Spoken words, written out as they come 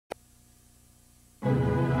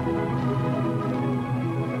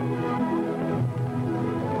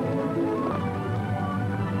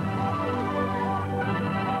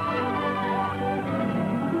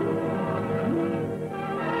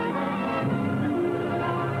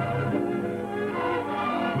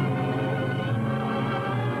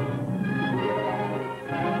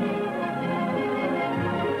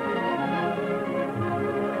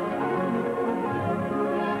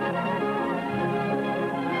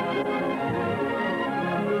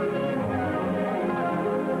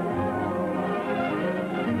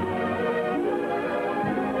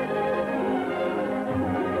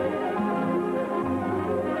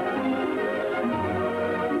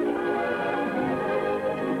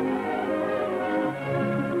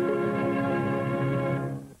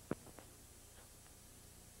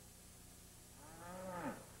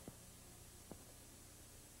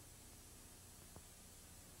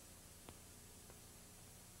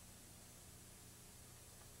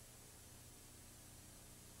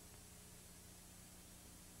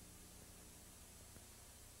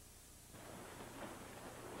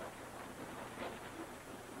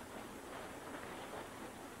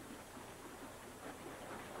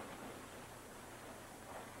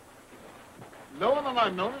lower than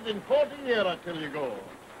I've known it in 40 years, I tell you go.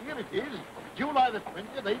 Here it is, July the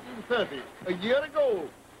 20th, 1830. A year ago.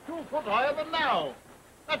 2 foot higher than now.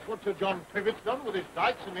 That's what Sir John Pivott's done with his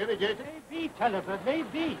dikes and irrigators. Maybe, Tulliver,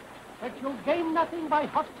 maybe. But you'll gain nothing by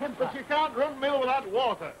hot temper. But you can't run mill without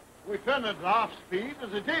water. We turn at half speed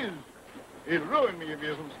as it is. It'll ruin me if he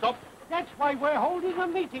isn't stopped. That's why we're holding a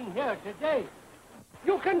meeting here today.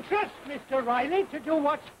 You can trust Mr. Riley to do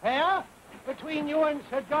what's fair between you and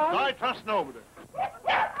Sir John. I trust nobody. Come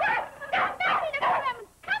back,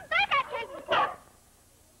 I tell you.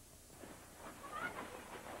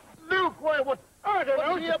 Luke, why, what? I don't know.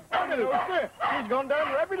 I don't know, sir. He's gone down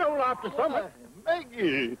the rabbit hole after summer.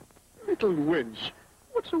 Maggie, little wench,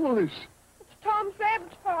 what's all this? It's Tom's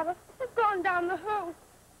rabbit, Father. He's gone down the hole.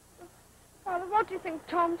 Father, what do you think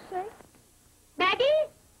Tom say? Maggie?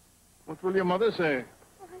 What will your mother say?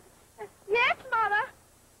 Yes, Mother.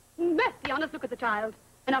 Mercy on us, look at the child.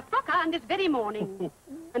 And a frocker on this very morning.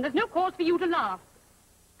 And there's no cause for you to laugh.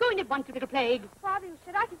 Go in at once, you little plague. Father, you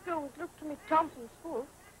said I could go and look to Miss Thompson's school.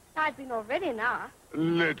 I've been already an hour.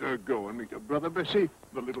 Let her go and meet her brother, Bessie.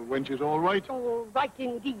 The little wench is all right. All right,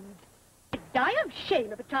 indeed. I'd die of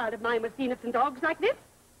shame if a child of mine was seen at St. Dogs like this.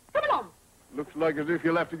 Come along. Looks like as if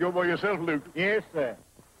you'll have to go by yourself, Luke. Yes, sir.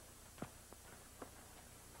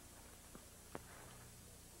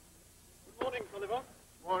 Good morning, Tulliver.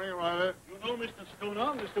 Morning, Riley. You know Mr.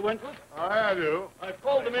 Schooner, Mr. Wentworth? I do. I've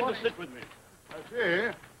called them in to sit with me. I see.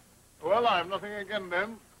 Well, I've nothing against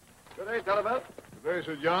them. Good day, Tulliver. Good day,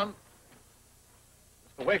 Sir John.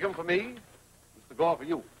 Mr. Wakeham for me, Mr. Gore for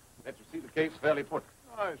you. Let you see the case fairly put.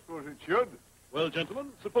 I suppose it should. Well,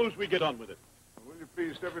 gentlemen, suppose we get on with it. Will you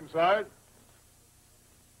please step inside?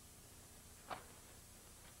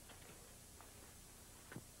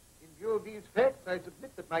 In view of these facts, I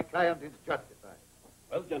submit that my client is justified.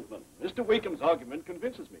 Well, gentlemen, Mr. Wakeham's argument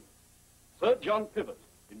convinces me. Sir John Pivot,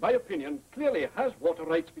 in my opinion, clearly has water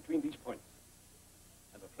rights between these points.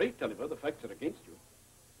 I'm afraid, Tulliver, the facts are against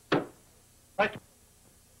you. Right.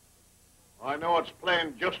 I know it's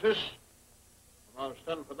plain justice, and I'll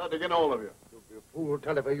stand for that again, all of you. You'll be a fool,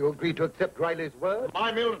 Tulliver. You agree to accept Riley's word?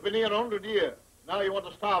 My mill's been here 100 years. Now you want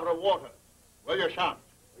to starve her of water. Well, you shan't.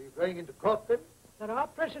 Are you going into court, then? There are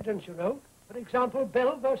precedents, you know. For example,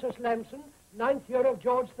 Bell versus Lamson, 9th year of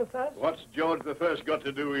George the First. What's George the First got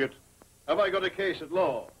to do with it? Have I got a case at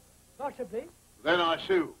law? Possibly. Then I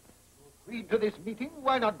sue. Agreed to this meeting?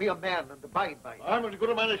 Why not be a man and abide by it? I'm as good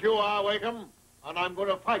a man as you are, Wakeham, and I'm going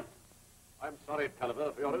to fight. I'm sorry,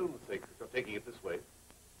 Tulliver, for your own sake, that you're taking it this way.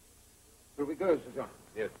 Shall we go, Sir John?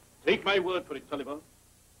 Yes. Take my word for it, Tulliver.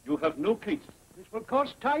 You have no case. This will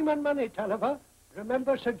cost time and money, Tulliver.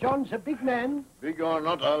 Remember, Sir John's a big man. Big or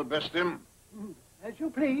not, I'll best him. As you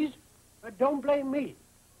please, but don't blame me.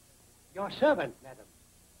 Your servant, madam.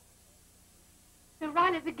 Sir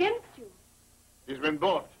Riley's against you. He's been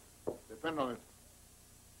bought. Depend on it.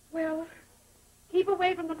 Well, keep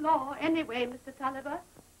away from the law anyway, Mr. Tulliver.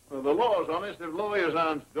 Well, the law's honest if lawyers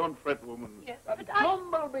aren't. Don't fret, woman. Yes, but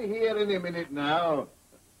Tom will be here any minute now.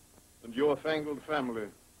 And your fangled family.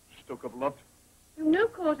 Stuck-up lot. You've no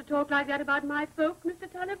cause to talk like that about my folk,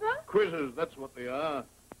 Mr. Tulliver. Quizzes, that's what they are.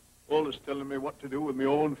 Always telling me what to do with my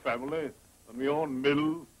own family and my own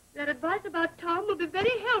mill. Their advice about Tom will be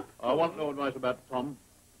very helpful. I want no advice about Tom.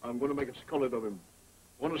 I'm going to make a scullard of him.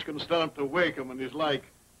 One that's going to stand up to Wakeham and his like.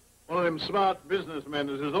 One of them smart businessmen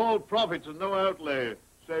that has all profits and no outlay,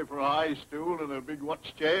 save for a high stool and a big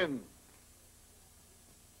watch chain.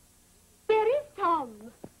 There is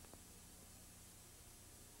Tom.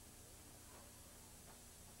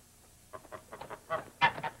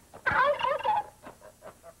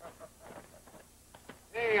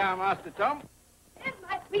 Hey, Master Tom. There's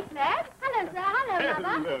my sweet lad. Hello, sir. Hello,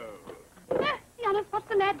 Mother. Hello. Mercy on us, what's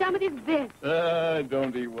the lad done with his vest?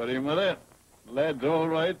 Don't you worry, Mother. Lad's all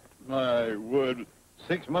right. My word.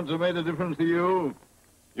 6 months have made a difference to you.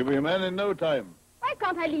 You'll be a man in no time. Why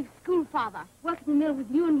can't I leave school, Father? Work in the mill with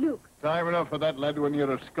you and Luke. Time enough for that, lad, when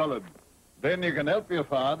you're a scullard. Then you can help your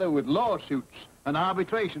father with lawsuits and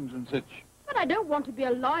arbitrations and such. But I don't want to be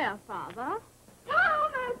a lawyer, Father.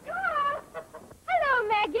 Tom! Hello,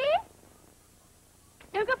 Maggie.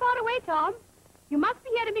 Don't go far away, Tom. You must be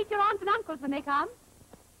here to meet your aunts and uncles when they come.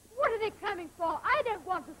 What are they coming for? I don't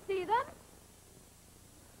want to see them.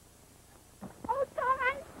 Oh, Tom,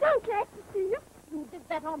 I'm so glad to see you. You did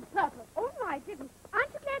that on purpose. Oh, no, I didn't.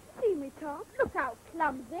 Aren't you glad to see me, Tom? Look how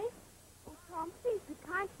clumsy. Oh, Tom, please be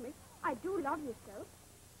kind to me. I do love you so.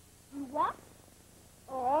 You what?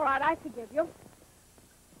 Oh, all right, I forgive you.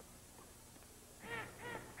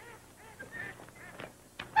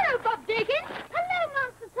 Hello, Bob Deacon. Hello,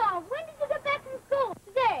 Master Tom. When did you get back from school?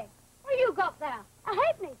 Today. What you got there? A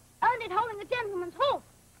halfpenny. Earned it holding a gentleman's horse.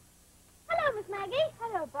 Hello, Miss Maggie.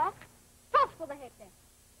 Hello, Bob. Toss for the halfpenny.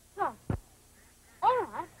 Toss. All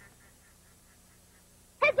right.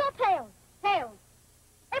 Heads or tails? Tails.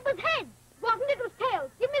 It was heads. Wasn't it? It was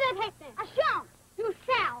tails. Give me that halfpenny. I shan't. You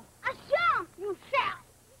shall. I shan't. You shall.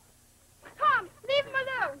 Tom, leave him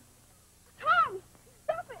alone. Tom,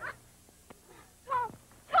 stop it. Tom,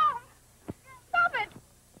 stop it.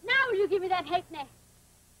 Now will you give me that halfpenny?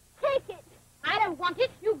 Take it. I don't want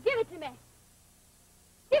it. You give it to me.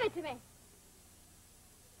 Give it to me.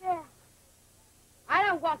 There. I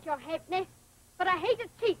don't want your halfpenny, but I hate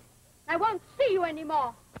a cheat. I won't see you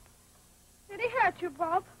anymore. Did he hurt you,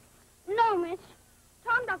 Bob? No, miss.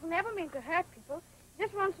 Tom doesn't ever mean to hurt people. He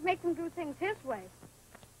just wants to make them do things his way.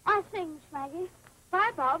 I see, Miss Maggie.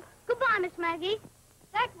 Bye, Bob. Goodbye, Miss Maggie.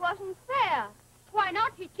 That wasn't fair. Why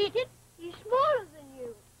not? He cheated. He's smaller than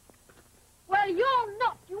you. Well, you're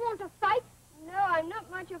not. You want to fight? No, I'm not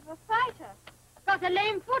much of a fighter. Got a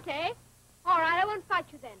lame foot, eh? All right, I won't fight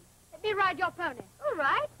you then. Let me ride your pony. All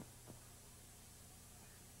right.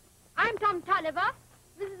 I'm Tom Tulliver.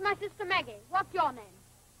 This is my sister Maggie. What's your name?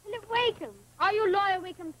 Philip Wakeham. Are you Lawyer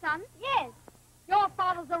Wakeham's son? Yes. Your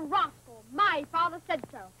father's a rascal. My father said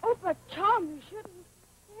so. Oh, but Tom, you shouldn't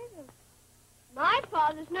say this. My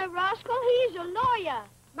father's no rascal. He's a lawyer.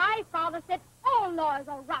 My father said all lawyers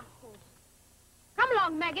are rascals. Come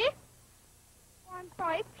along, Maggie. Oh, I'm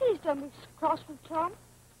sorry. Please don't be cross with Tom.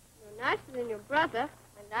 You're nicer than your brother.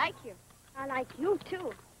 I like you. I like you,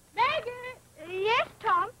 too. Maggie! Yes,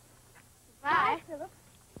 Tom. Bye, Philip.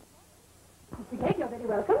 Mr. Glegg, you're very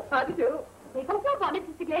welcome. How do you do? Take off your bonnet,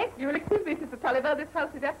 Mr. Glegg. You will excuse me, Sister Tulliver. This house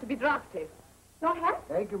is apt to be drafty. Your hat?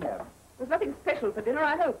 Thank you, ma'am. There's nothing special for dinner,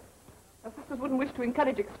 I hope. Our sisters wouldn't wish to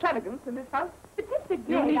encourage extravagance in this house. But Mr.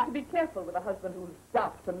 You Glegg... need to be careful with a husband who's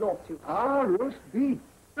daft and lawsuit. Ah, roast beef.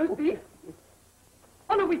 Roast beef?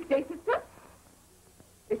 On a weekday, sister?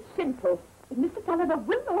 It's simple. But Mr. Tulliver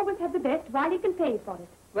will always have the best while he can pay for it.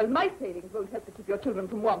 Well, my savings won't help to keep your children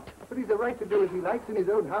from want. But he's a right to do as he likes in his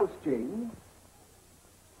own house, Jane.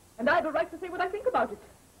 And I've a right to say what I think about it.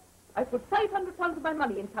 I've put £500 of my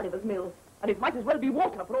money in Tulliver's mill, and it might as well be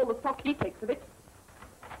water for all the stock he takes of it.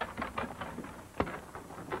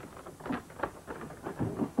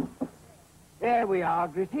 There we are,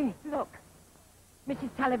 Gritty. Look, Mrs.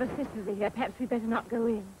 Tulliver's sisters are here. Perhaps we'd better not go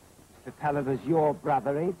in. Mr. Tulliver's your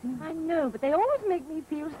brother, ain't he? I know, but they always make me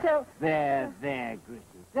feel so... There, Gritty.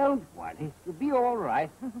 Don't worry. It'll be all right.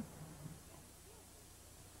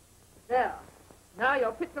 There. Now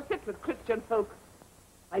you're fit to sit with Christian folk.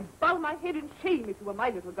 I'd bow my head in shame if you were my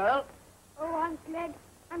little girl. Oh, I'm glad.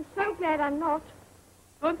 I'm so glad I'm not.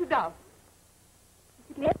 Go and sit down.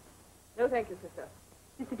 Mr. Glegg? No, thank you, sister.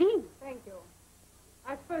 Mr. Dean? Thank you.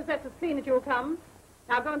 I suppose that's a scene that you'll come.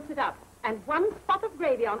 Now go and sit up. And one spot of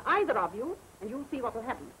gravy on either of you, and you'll see what will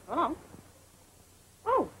happen. Go on.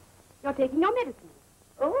 Oh, you're taking your medicine.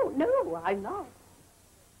 Oh, no, I'm not.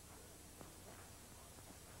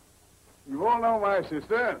 You all know my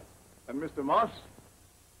sister and Mr. Moss.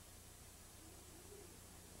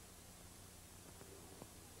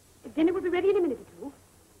 The dinner will be ready in a minute or two.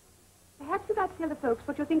 Perhaps you'd like to tell the folks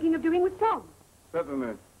what you're thinking of doing with Tom.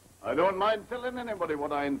 Certainly. I don't mind telling anybody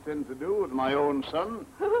what I intend to do with my own son.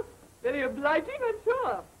 Very obliging, I'm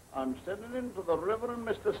sure. I'm sending him to the Reverend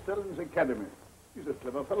Mr. Stelling's Academy. He's a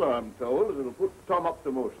clever fellow, I'm told. It'll put Tom up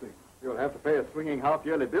to most things. You'll have to pay a swinging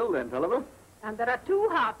half-yearly bill then, Tulliver. And there are 2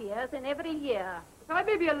 half years in every year. If I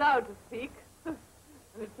may be allowed to speak, and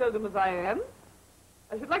as seldom as I am,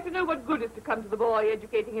 I should like to know what good is to come to the boy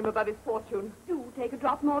educating him about his fortune. Do take a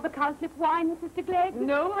drop more of the cowslip wine, Mr. Glegg.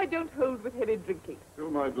 No, I don't hold with heavy drinking. Do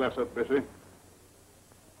my bless up, Bessie.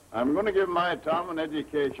 I'm going to give my Tom an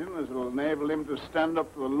education that will enable him to stand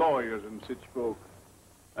up to the lawyers and such folk.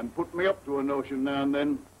 And put me up to a notion now and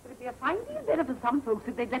then. It'd be a fine deal better for some folks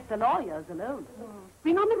if they'd let the lawyers alone.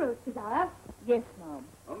 Bring on the roast, Desire. Yes, Mom.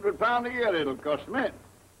 £100 a year it'll cost me.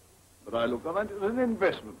 But I look on it as an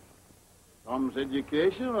investment. Tom's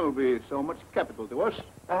education will be so much capital to us.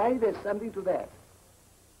 Aye, there's something to that.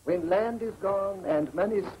 When land is gone and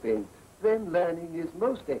money spent, then learning is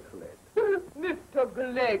most excellent. Mr.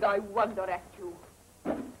 Glegg, I wonder at you.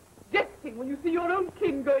 Jesting when you see your own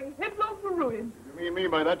king going headlong to ruin. If you mean me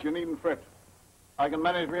by that, you needn't fret. I can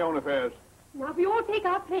manage my own affairs. Now, we all take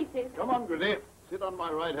our places. Come on, Gritty. Sit on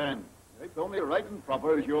my right hand. It's only right and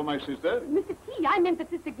proper as you're my sister. Mr. T, I meant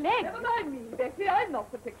that Mr. Glegg. Never mind me, Bessie. I'm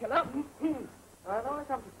not particular. Now I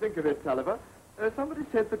come to think of it, Tulliver, somebody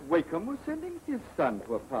said that Wakeham was sending his son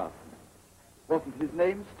to a parson. Wasn't his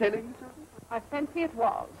name Stelling, Susan? I fancy it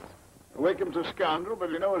was. Wakeham's a scoundrel, but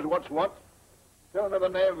he knows what's what. Tell me the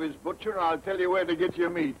name of his butcher, and I'll tell you where to get your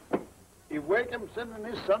meat. If Wakeham sending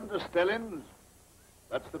his son to Stelling's,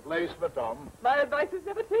 that's the place for Tom. My advice is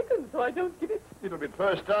never taken, so I don't give it. It'll be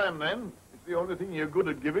first time, then. It's the only thing you're good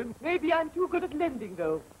at giving. Maybe I'm too good at lending,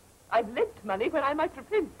 though. I've lent money when I might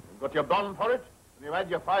repent. You've got your bond for it, and you had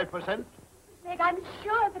your 5%. Meg, I'm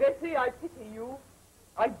sure that... Bessie, I pity you.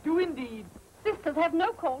 I do indeed. Sisters have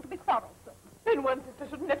no call to be quarrelsome. Then one sister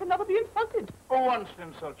shouldn't let another be insulted. Who wants to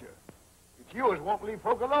insult you? It's you as won't leave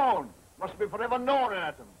folk alone. Must be forever gnawing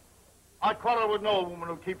at them. I quarrel with no woman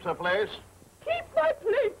who keeps her place. Keep my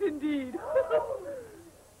place, indeed.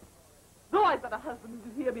 Though I've got a husband who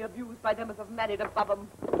will hear me abused by them as have married above them.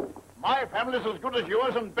 My family's as good as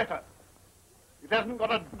yours and better. It hasn't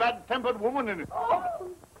got a bad-tempered woman in it. Oh,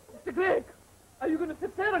 Mr. Gregg, are you going to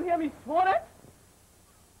sit there and hear me sworn at?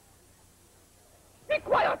 Be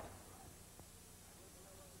quiet!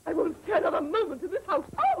 I won't stay another moment in this house.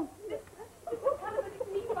 Oh,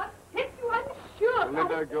 I'm sure.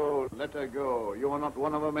 Let her go. Let her go. You are not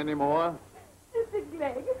one of them anymore. Mr.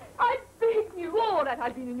 Glegg, I beg you. All that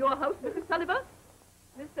I've been in your house, Mrs. Tulliver.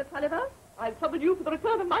 Mr. Tulliver, I've troubled you for the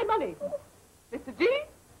return of my money. Mr. G?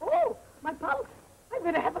 Oh, my pulse. I'm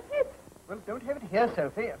going to have a fit. Well, don't have it here,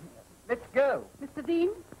 Sophie. Let's go. Mr. Dean,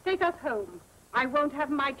 take us home. I won't have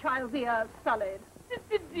my child's ears sullied.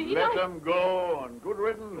 Mr. Dean, Let them go on good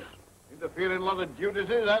riddance. Interfere in a lot of duties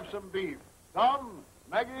is have some beef. Tom,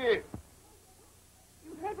 Maggie.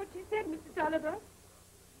 You heard what she said, Mr. Tulliver.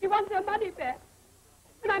 She wants her money back.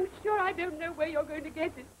 And I'm sure I don't know where you're going to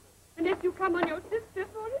get it. Unless you come on your sister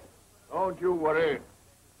for it. Don't you worry.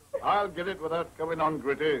 I'll get it without coming on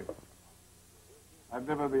Gritty. I'd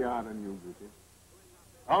never be hard on you, Gritty.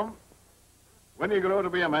 Tom, when you grow to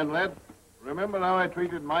be a man, lad, remember how I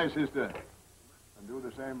treated my sister. And do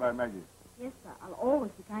the same by Maggie. Yes, sir. I'll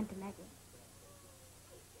always be kind to Maggie.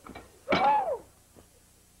 Oh!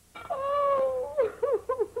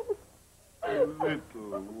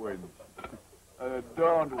 Little wench.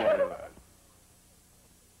 Don't worry, lad.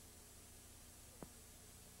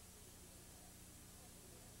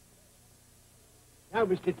 Now,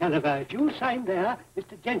 Mr. Tulliver, if you sign there,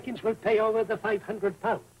 Mr. Jenkins will pay over the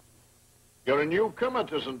 £500. You're a newcomer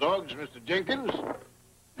to St. Dogs, Mr. Jenkins.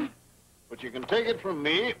 But you can take it from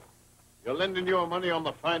me. You're lending your money on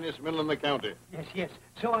the finest mill in the county. Yes, yes.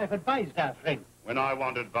 So I've advised our friend. When I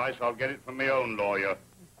want advice, I'll get it from my own lawyer.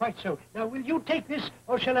 Quite so. Now, will you take this,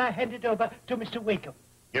 or shall I hand it over to Mr. Wakeham?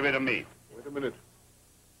 Give it to me. Wait a minute.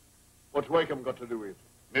 What's Wakeham got to do with it?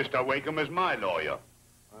 Mr. Wakeham is my lawyer.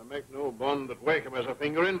 I make no bond that Wakeham has a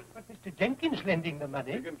finger in. But Mr. Jenkins lending the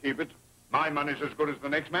money. You can keep it. My money's as good as the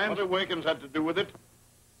next man's. What have Wakeham's had to do with it?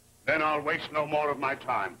 Then I'll waste no more of my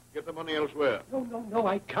time. Get the money elsewhere. No,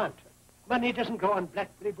 I can't. Money doesn't grow on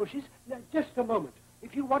blackberry bushes. Now, just a moment.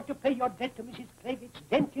 If you want to pay your debt to Mrs. Clegg, it's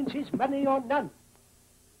Jenkins's money or none.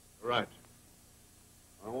 Right.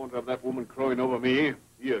 I won't have that woman crowing over me.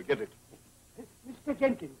 Here, get it. Mr.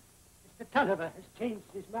 Jenkins, Mr. Tulliver has changed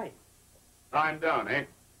his mind. Time down, eh?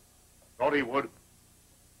 Thought he would.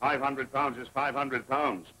 £500 is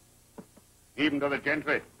 £500. Even to the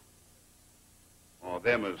gentry. Or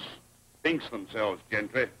them as thinks themselves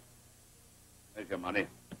gentry. There's your money.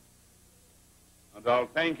 And I'll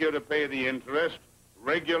thank you to pay the interest,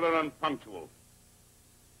 regular and punctual.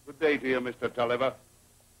 Good day to you, Mr. Tulliver.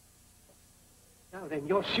 Now then,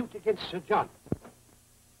 your suit against Sir John.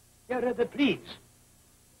 Here are the pleas.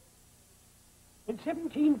 In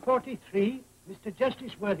 1743, Mr.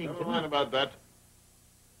 Justice Worthington... Never mind about that.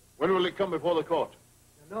 When will it come before the court?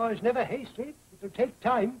 The law is never hasty. It'll take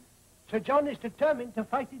time. Sir John is determined to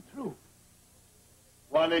fight it through.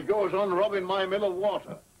 While he goes on robbing my mill of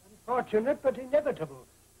water. Unfortunate, but inevitable.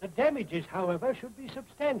 The damages, however, should be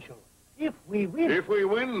substantial. If we win... If we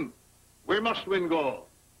win, we must win goal.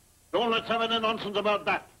 Don't let's have any nonsense about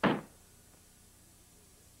that. Mr.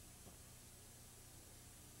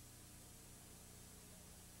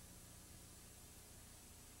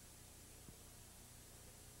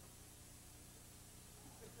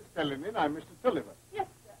 Stellingin, I'm Mr. Tulliver. Yes,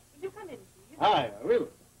 sir. Will you come in, please? Aye, I will.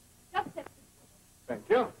 Just step. Thank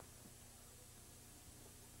you.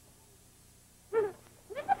 Isn't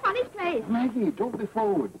this a funny place? Maggie, don't be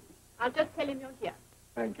forward. I'll just tell him you're here.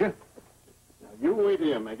 Thank you. Now, you wait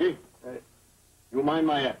here, Maggie. You mind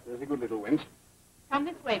my act. There's a good little wench. Come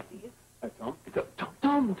this way, please. Tom.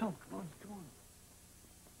 Tom, come on.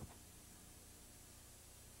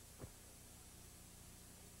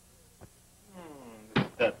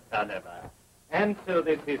 Mr. Tulliver. And so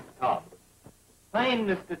this is Tom. Fine,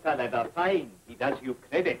 Mr. Tulliver, fine. He does you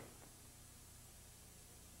credit.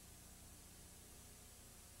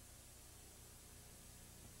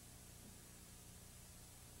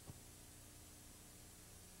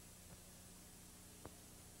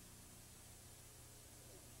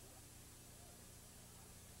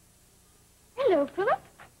 Hello, Philip.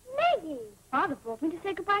 Maggie. Father brought me to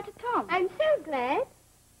say goodbye to Tom. I'm so glad.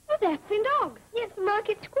 Oh, that's St. Aug's. Yes,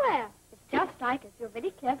 Market Square. It's just like us. You're very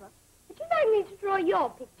clever. Would you like me to draw your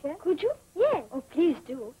picture? Could you? Yes. Oh, please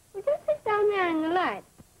do. Well, just sit down there in the light.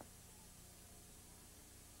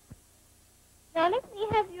 Now, let me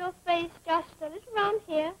have your face just a little round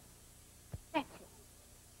here. That's it.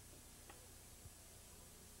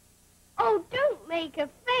 Oh, don't make a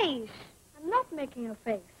face. I'm not making a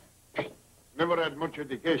face. Never had much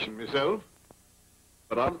education myself,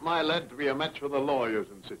 but I want my lad to be a match for the lawyers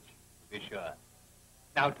and such. Be sure.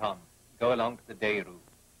 Now, Tom, go along to the day room.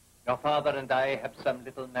 Your father and I have some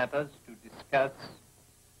little matters to discuss.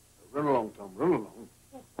 Run along, Tom, run along.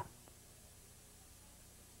 Yes, sir.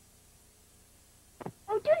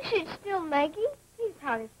 Oh, do sit still, Maggie. Please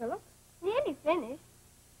hurry, Philip. Nearly finished.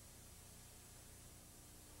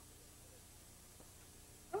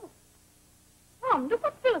 Oh. Tom, look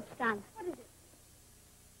what Philip's done. What is it?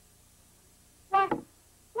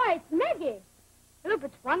 Why, it's Maggie. Philip,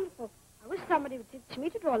 it's wonderful. I wish somebody would teach me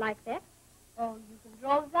to draw like that. Oh, you can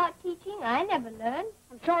draw without teaching. I never learned.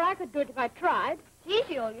 I'm sure I could do it if I tried. It's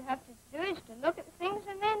easy. All you have to do is to look at things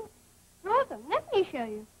and then draw them. Let me show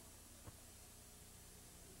you.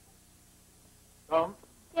 Tom?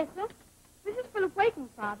 Yes, sir? This is Philip Wakem,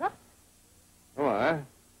 Father. Oh, aye.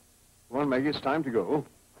 Come on, Maggie, it's time to go.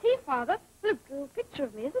 See, Father, Philip drew a picture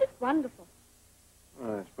of me. Isn't it wonderful?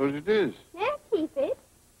 Well, I suppose it is. May I keep it?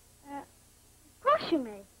 Of course you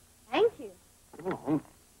may. Thank you. Come on.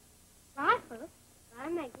 Bye, Philip. Bye,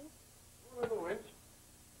 Maggie.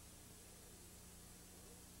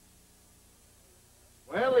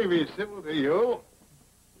 Well, if he's civil to you,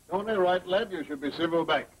 it's only right, lad, you should be civil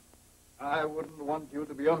back. I wouldn't want you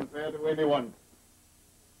to be unfair to anyone.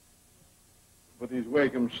 But he's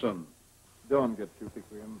Wakem's son. Don't get too thick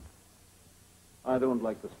with him. I don't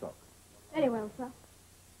like the stock. Very well, sir.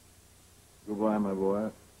 Goodbye, my boy.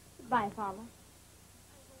 Goodbye, Father.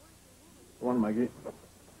 Go on, Maggie.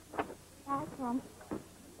 Bye, Tom.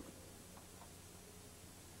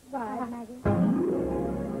 Bye, Maggie.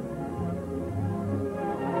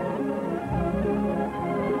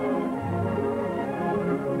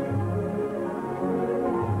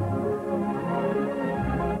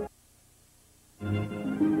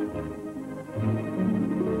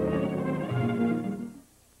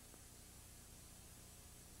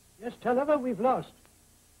 Yes, Tulliver, we've lost.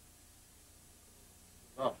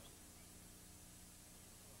 Lost.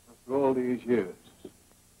 After all these years.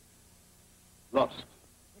 Lost.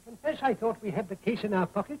 I confess I thought we had the case in our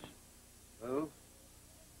pockets. Well,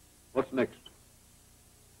 what's next?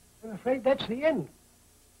 I'm afraid that's the end.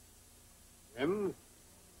 End?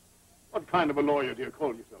 What kind of a lawyer do you call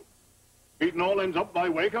yourself? Beaten all ends up by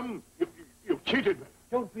Wakem? You've cheated me.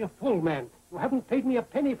 Don't be a fool, man. You haven't paid me a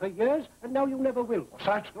penny for years, and now you never will.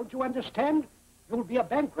 Besides, don't you understand? You'll be a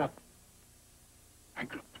bankrupt.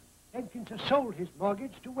 Bankrupt? Jenkins has sold his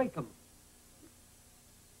mortgage to Wakem.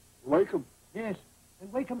 Wakem? Yes,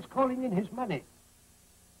 and Wakem's calling in his money.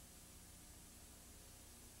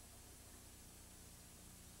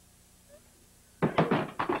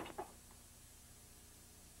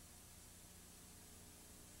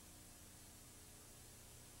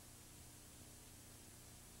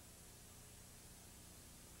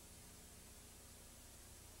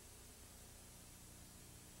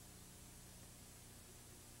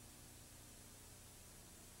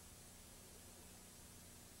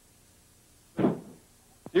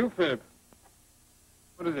 You, Philip.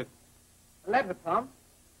 What is it? A letter, Tom.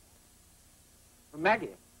 From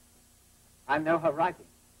Maggie. I know her writing.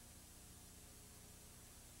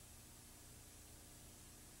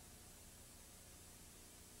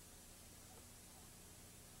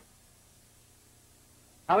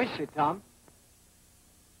 How is she, Tom?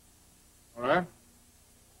 All right.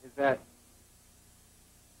 Is there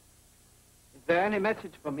any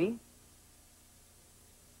message for me?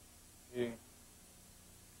 She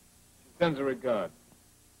sends a regard.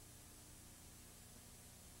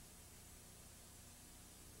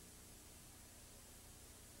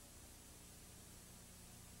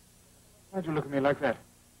 Why'd you look at me like that?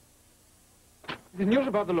 Is it news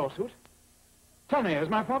about the lawsuit? Tell me, has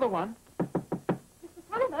my father won? Mr.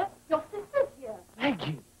 Tulliver, your sister's here.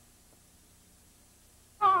 Maggie!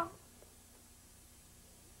 Oh,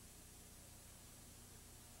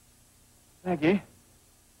 Maggie?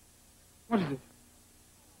 What is it?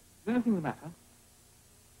 Is anything the matter?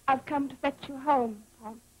 I've come to fetch you home,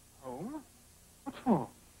 Tom. Home? What for?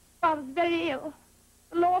 Father's very ill.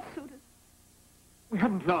 The lawsuit is... We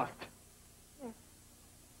haven't lost. Yes.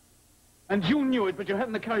 And you knew it, but you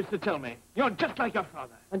hadn't the courage to tell me. You're just like your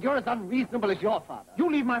father. And you're as unreasonable as your father. You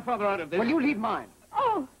leave my father out of this. Well, you leave mine.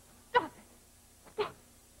 Oh, stop it. Stop.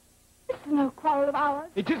 This is no quarrel of ours.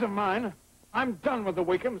 It is of mine. I'm done with the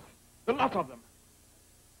Wickhams. The lot of them.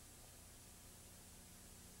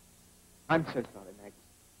 I'm so sorry, Maggie.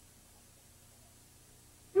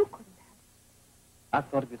 You couldn't have. I've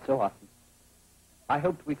thought of you so often. I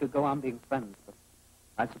hoped we could go on being friends, but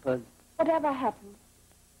I suppose... Whatever happens,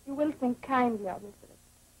 you will think kindly of me, Philip.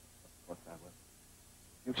 Of course I will.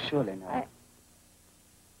 You surely know.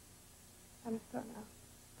 I'm so now.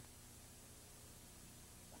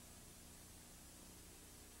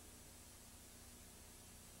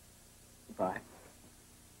 Goodbye.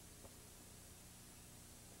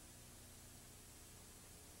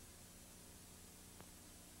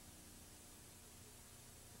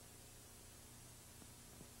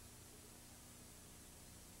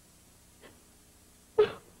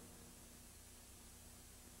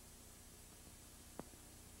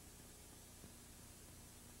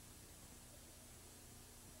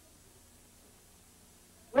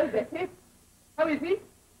 Well, Betty, how is he?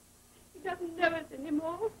 He doesn't know us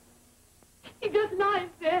anymore. He just lies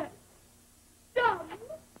there, dumb.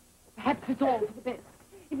 Perhaps it's all for the best.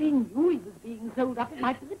 If he knew he was being sold up, it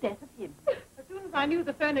might be the death of him. As soon as I knew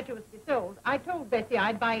the furniture was to be sold, I told Betty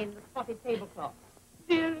I'd buy in the spotted tablecloth.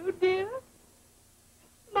 Dear, oh dear.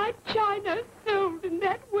 My china's sold in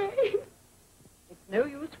that way. It's no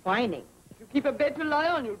use whining. If you keep a bed to lie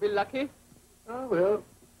on, you'll be lucky. Oh, well,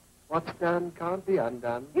 what's done can't be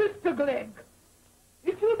undone. Mr. Glegg,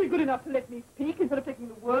 if you'll be good enough to let me speak instead of taking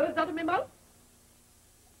the words out of my mouth.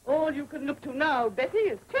 All you can look to now, Betty,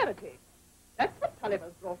 is charity. That's what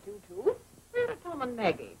Tulliver's brought you to. Where are Tom and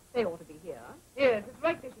Maggie? They ought to be here. Yes, it's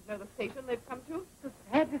right they should know the station they've come to. It's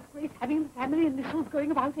a sad disgrace having the family initials going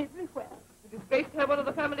about everywhere. It's a disgrace to have one of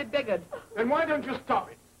the family beggared. Then why don't you stop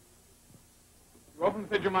it? You often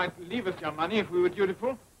said you might leave us your money if we were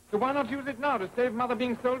dutiful. So why not use it now to save Mother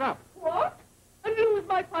being sold up? What? And lose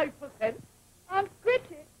my 5%? Aunt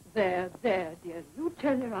Gritty, There, dear. You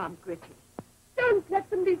tell your Aunt Gritty. don't let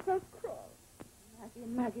them be so cruel.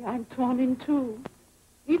 Maggie, I'm torn in two.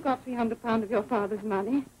 You've got £300 of your father's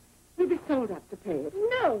money. We'll be sold up to pay it.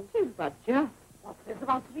 No. Tis but just. What's this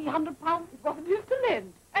about £300? It wasn't his to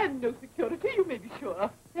lend. And no security, you may be sure.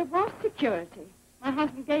 There was security. My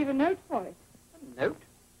husband gave a note for it. A note?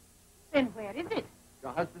 Then where is it?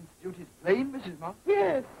 Your husband's duty's plain, Mrs. Moss?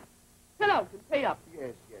 Yes. Sell out and pay up.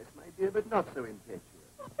 Yes, my dear, but not so impetuous.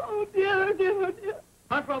 Oh, dear, oh, dear, oh, dear.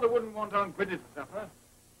 My father wouldn't want Aunt Gritty to suffer.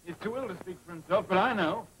 He's too ill to speak for himself, but I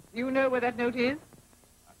know. You know where that note is?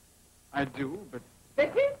 I do, but...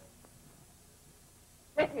 Betty?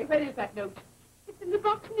 Betty, where is that note? It's in the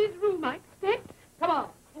box in his room, I expect. Come on.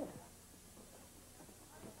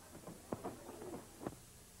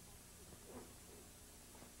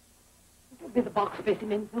 It'll be the box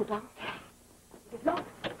specimen, no doubt. It's locked.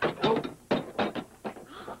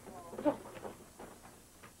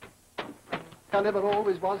 Tulliver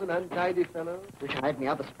always was an untidy fellow. Wish I had any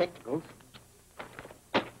other spectacles.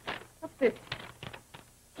 What's this?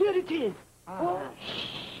 Here it is. Oh,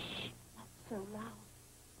 shh. Not so loud.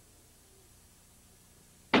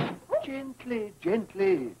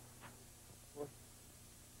 Gently.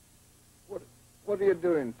 What are you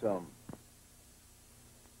doing, Tom?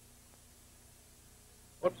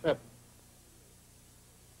 What's happened?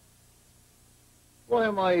 Why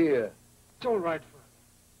am I here? It's all right, Father.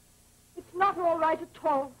 It's not all right at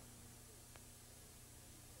all.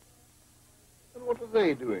 And what are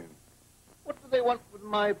they doing? What do they want with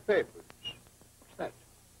my papers? What's that?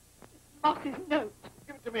 Moss's note.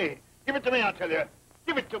 Give it to me. Give it to me, I tell you.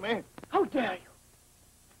 Give it to me. How dare you?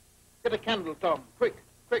 Get a candle, Tom. Quick.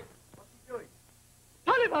 What's he doing?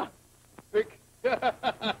 Tulliver! Quick.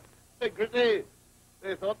 Hey, Gritty.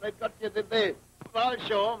 They thought they'd got you, did they? I'll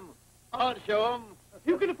show 'em. If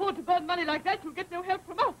you can afford to burn money like that, you'll get no help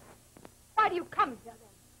from us. Why do you come here,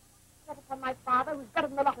 then? Set upon my father, who's better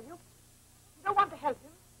than the lot of you. You don't want to help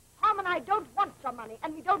him. Tom and I don't want your money,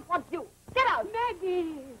 and we don't want you. Get out!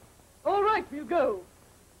 Maggie! All right, we'll go.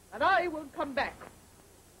 And I will come back.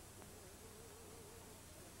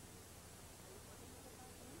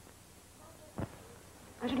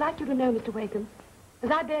 I should like you to know, Mr. Wakeham,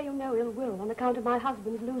 as I bear you no ill will on account of my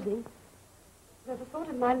husband's losing. There's the thought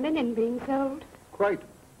of my linen being sold. Quite.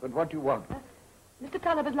 But what do you want? Mr.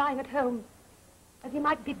 Tulliver's lying at home, as he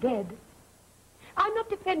might be dead. I'm not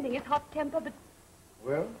defending his hot temper, but...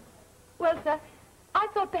 Well? Well, sir, I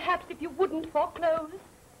thought perhaps if you wouldn't foreclose...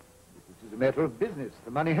 This is a matter of business.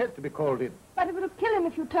 The money has to be called in. But it will kill him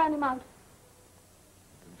if you turn him out.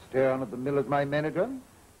 And stay on at the mill as my manager?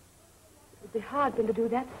 It'd be hard for him to do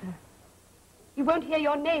that, sir. He won't hear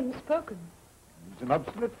your name spoken. He's an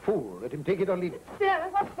obstinate fool. Let him take it or leave it. Sir,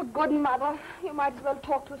 what's the good, Mother? You might as well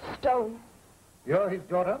talk to a stone. You're his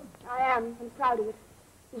daughter? I am, and proud of it.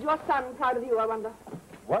 Is your son proud of you, I wonder?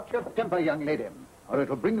 Watch your temper, young lady, or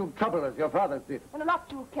it'll bring you trouble as your father's did. Well, a lot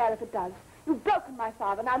to care if it does. You've broken my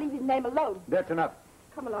father. Now leave his name alone. That's enough.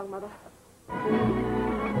 Come along, Mother.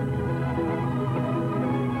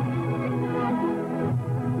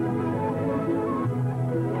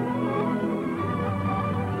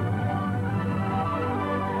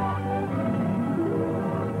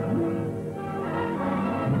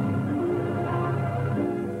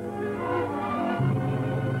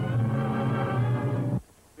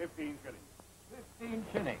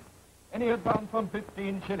 Any advance on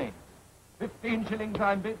 15 shillings? 15 shillings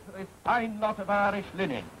I'm bid for this fine lot of Irish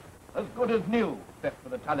linen. As good as new, except for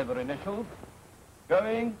the Tulliver initials.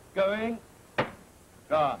 Going. Gone.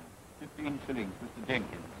 15 shillings, Mr.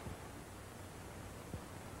 Jenkins.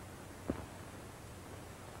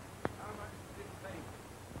 How much did it pay?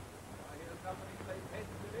 I hear somebody say 10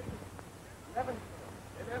 shillings. 11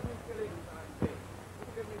 shillings. 11 shillings I'm bid.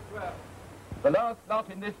 Give me 12. The last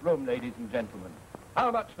lot in this room, ladies and gentlemen. How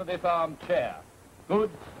much for this armchair? Good,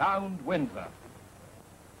 sound Windsor.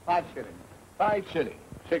 5 shillings. 5 shillings.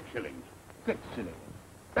 6 shillings. 6 shillings.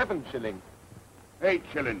 7 shillings. 8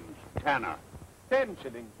 shillings. Tanner. 10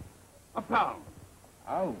 shillings. A pound.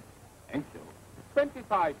 Oh, thank you.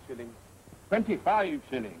 25 shillings. 25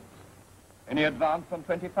 shillings. Any advance on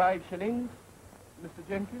 25 shillings, Mr.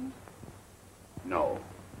 Jenkins? No.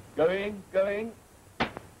 Going. Gone.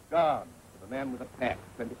 For the man with a pack,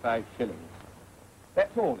 25 shillings.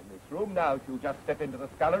 That's all in this room. Now, if you'll just step into the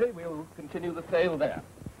scullery, we'll continue the sale there.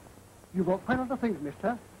 You bought quite a lot of things,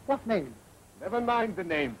 mister. What name? Never mind the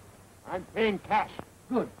name. I'm paying cash.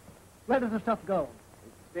 Good. Where does the stuff go?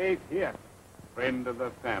 It stays here. Friend of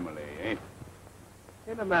the family, eh?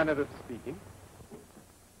 In a manner of speaking.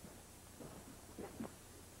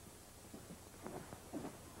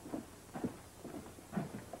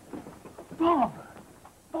 Bob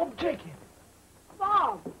Jenkins.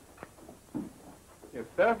 Bob! Your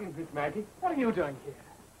servant, Miss Maggie. What are you doing here?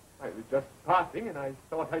 I was just passing, and I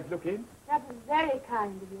thought I'd look in. That was very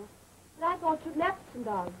kind of you. But I thought you'd left some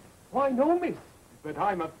dogs. Why, no, miss. But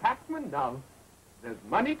I'm a packman now. There's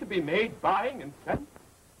money to be made buying and selling.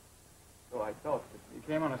 So I thought that You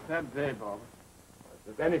came on a sad day, Bob.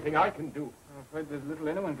 if there's anything I can do. I'm afraid there's little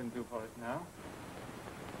anyone can do for us now.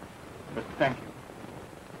 But thank you.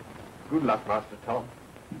 Good luck, Master Tom.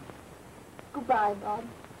 Goodbye, Bob.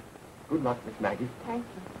 Good luck, Miss Maggie. Thank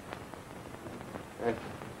you. Yes.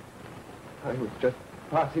 I was just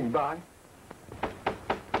passing by.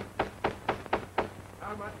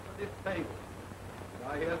 How much for this table? Did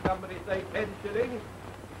I hear somebody say 10 shillings?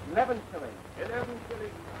 11 shillings. 11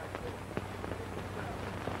 shillings, I think.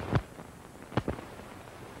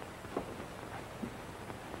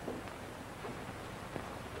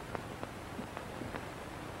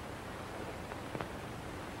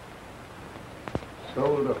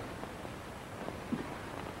 Sold up.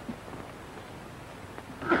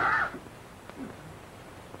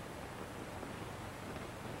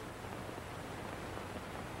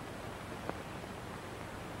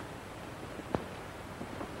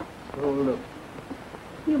 Sold up.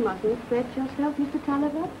 You mustn't fret yourself, Mr.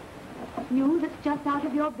 Tulliver. You that's just out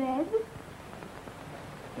of your bed.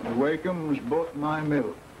 The Wakeham's bought my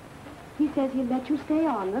mill. He says he'll let you stay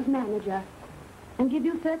on as manager and give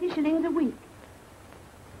you 30 shillings a week.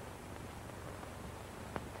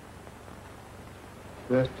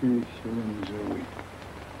 30 shillings a week.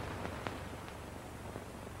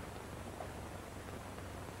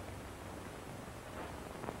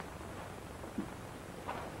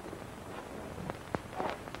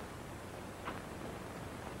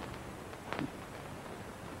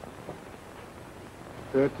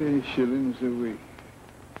 $30 a week.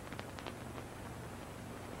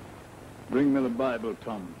 Bring me the Bible,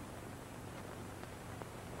 Tom.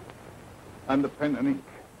 And the pen and ink.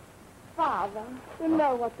 Father, you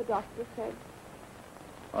know what the doctor said.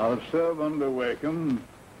 I'll serve under Wakeham,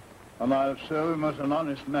 and I'll serve him as an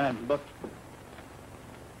honest man, but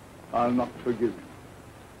I'll not forgive him.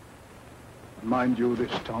 Mind you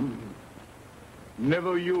this, Tom.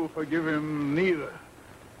 Never you forgive him neither,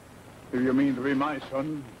 if you mean to be my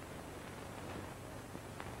son.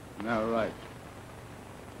 Now, write.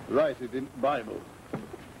 Write it in the Bible.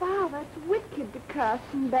 Father, it's wicked to curse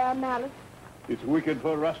and bear malice. It's wicked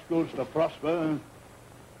for rascals to prosper.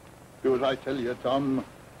 Do as I tell you, Tom.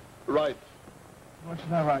 Write. What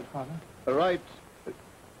should I write, Father? Write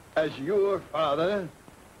as your father,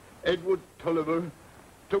 Edward Tulliver,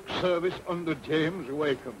 took service under James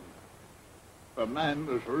Wakeham. A man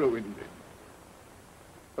has ruined him.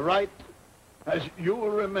 Right, as you'll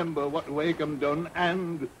remember what Wakeham done,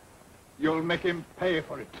 and you'll make him pay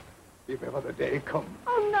for it, if ever the day comes.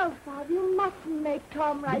 Oh, no, Father, you mustn't make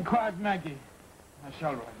Tom write. Be quiet, Maggie. I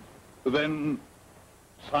shall write. Then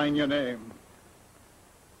sign your name.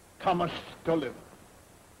 Thomas Tulliver.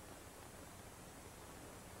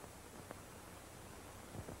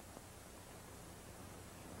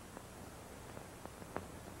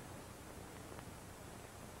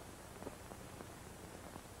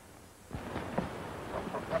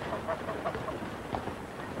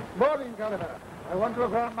 Morning, Gulliver. I want to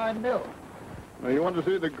have around my mill. Now, you want to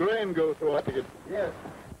see the grain go through, I think. Yes.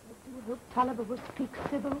 I do hope Tulliver will speak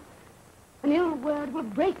civil. An ill word will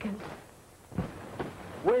break us.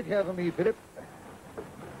 Wait here for me, Philip.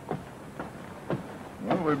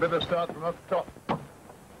 Well, we'd better start from up top.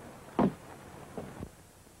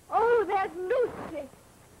 Oh, there's Lucy.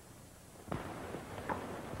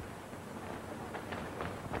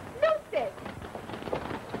 Lucy!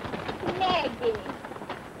 Maggie,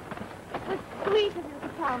 The sweet of you to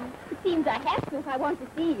come. it seems I have to if I want to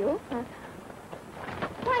see you.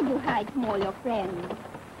 Why do you hide from all your friends?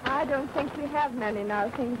 I don't think we have many now.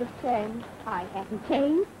 Things have changed. I haven't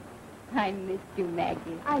changed. I missed you,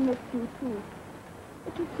 Maggie. I miss you, too.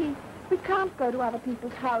 But you see, we can't go to other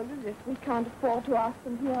people's houses if we can't afford to ask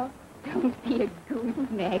them here. Don't be a goose,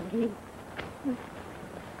 Maggie.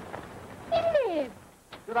 Philip!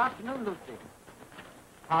 Good afternoon, Lucy.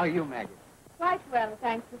 How are you, Maggie? Quite well,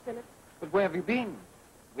 thanks to Philip. But where have you been?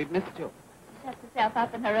 We've missed you. She shuts herself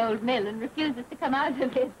up in her old mill and refuses to come out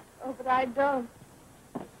of it. Oh, but I don't.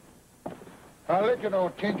 I'll let you know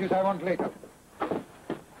what changes I want later. Well,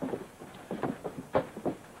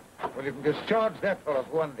 you can discharge that fellow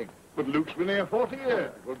for one thing. But Luke's been here 40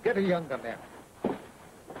 years. We'll get a younger man.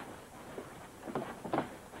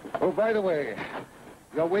 Oh, by the way,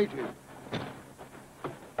 your wages.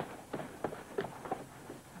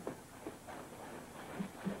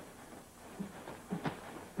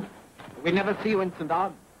 We never see you in St.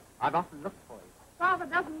 Albans. I've often looked for you. Father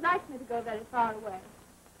doesn't like me to go very far away.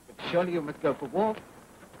 But surely you must go for walks.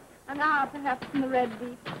 An hour, perhaps, in the Red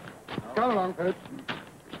Deep. Come along, Philip.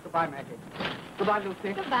 Goodbye, Maggie. Goodbye,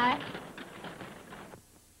 Lucy. Goodbye.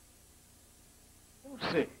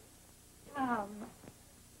 Lucy. Tom,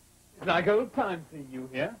 It's like old times seeing you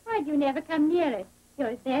here. why do you never come near us? You're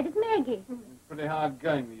as bad as Maggie. It's pretty hard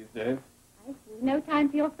going these days. I see. No time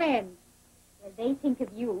for your friends. Well, they think of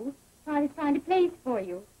you. Father's find a place for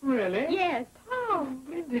you. Really? Yes. Tom.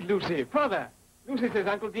 Splendid, Lucy. Father, Lucy says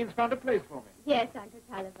Uncle Dean's found a place for me. Yes, Uncle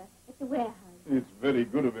Tulliver. At the warehouse. It's very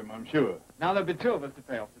good of him, I'm sure. Now there'll be two of us to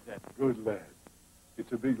pay off the debt. Good lad.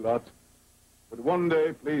 It's a big lot. But one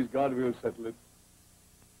day, please God, we'll settle it.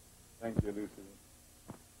 Thank you, Lucy.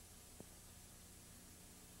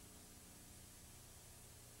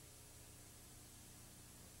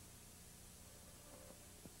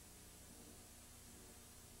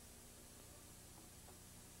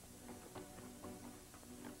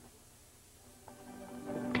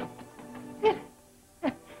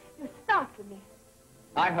 You startled me.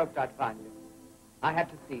 I hoped I'd find you. I had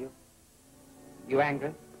to see you. You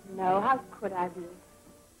angry? No, how could I be?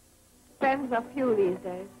 Friends are few these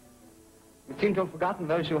days. You seem to have forgotten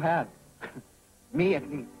those you had. Me, at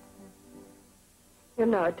least. You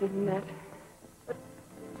know it, isn't it? But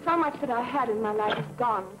so much that I had in my life is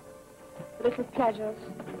gone. The little pleasures,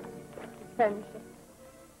 the friendship,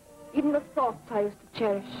 even the thoughts I used to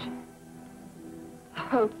cherish.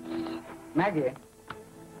 Hopes. Maggie,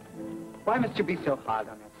 why must you be so hard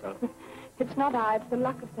on yourself? It's not I, it's the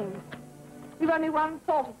luck of things. We've only one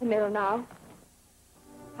thought at the mill now.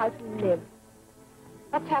 How to live.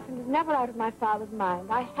 What's happened is never out of my father's mind.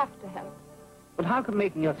 I have to help. But how can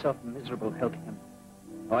making yourself miserable help him?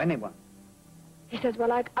 Or anyone? He says we're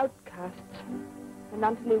like outcasts. And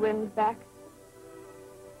until he wins back,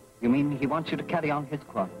 You mean he wants you to carry on his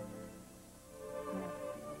quarrel?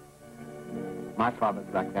 My father's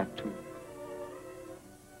like that, too.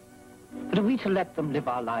 But are we to let them live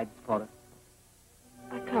our lives for us?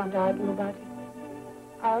 I can't argue about it.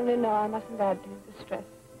 I only know I mustn't add to his distress.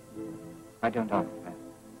 I don't ask that.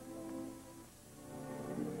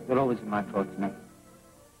 You're always in my thoughts, Maggie.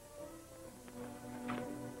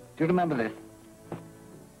 Do you remember this?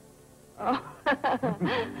 Oh,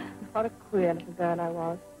 what a queer little girl I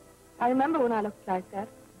was. I remember when I looked like that.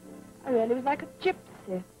 I really was like a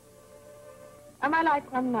gypsy. Am I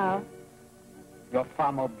like one now? You're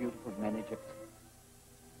far more beautiful than any gypsy.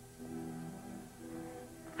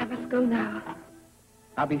 I must go now.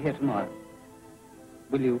 I'll be here tomorrow.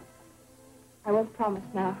 Will you? I won't promise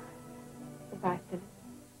now. Goodbye, Philip.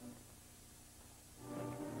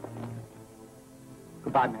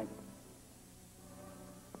 Goodbye, Maggie.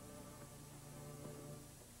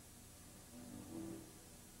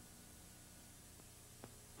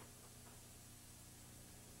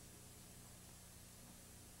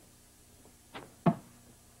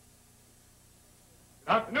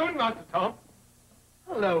 Good afternoon, Master Tom.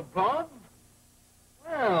 Hello, Bob.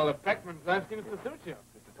 Well, the packman's life seems to suit you.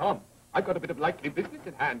 Mr. Tom, I've got a bit of likely business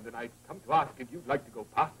in hand, and I've come to ask if you'd like to go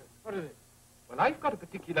past it. What is it? Well, I've got a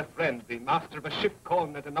particular friend, the master of a ship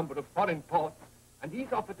calling at a number of foreign ports, and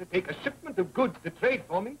he's offered to take a shipment of goods to trade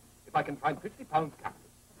for me if I can find £50 capital.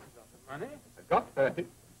 That's a lot of money. I've got 30.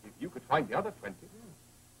 If you could find the other 20.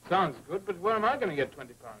 Sounds good, but where am I going to get £20?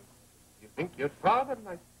 You think your father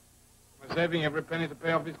might... We're saving every penny to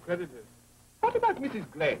pay off his creditors. What about Mrs.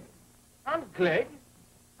 Glegg? Aunt Clegg?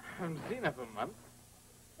 I haven't seen her for months.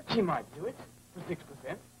 But she might do it for 6%.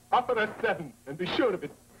 Offer her 7, and be sure of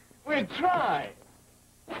it. We'll try.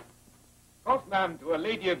 Of course, ma'am, to a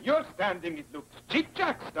lady of your standing, it looks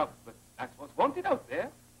cheap-jack stuff, but that's what's wanted out there.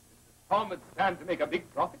 Mr. Tom would stand to make a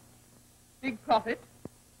big profit. Big profit?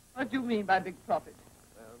 What do you mean by big profit?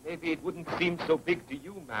 Well, maybe it wouldn't seem so big to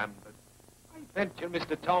you, ma'am, but I venture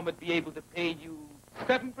Mr. Tom would be able to pay you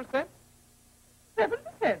 7%. 7%?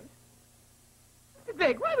 Mr.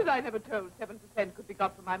 Gregg, why was I never told 7% could be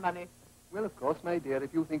got for my money? Well, of course, my dear,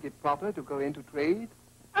 if you think it proper to go into trade.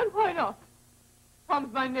 And why not?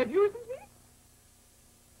 Tom's my nephew, isn't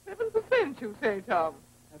he? 7%, you say, Tom?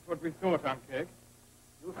 That's what we thought, Aunt Clegg.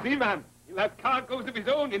 You'll see, ma'am. He'll have cargoes of his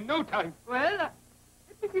own in no time. Well, let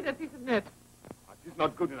me see that piece of net. That is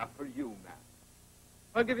not good enough for you, ma'am.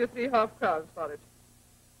 I'll give you 3 half-crowns for it.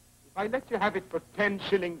 If I let you have it for 10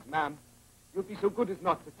 shillings, ma'am, you'll be so good as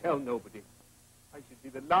not to tell nobody. I should be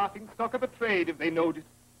the laughing stock of a trade if they noticed.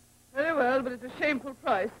 Very well, but it's a shameful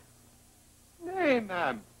price. Nay,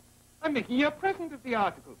 ma'am. I'm making you a present of the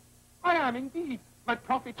article. I am indeed. My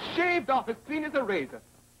profit shaved off as clean as a razor.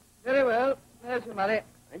 Very well. There's your money.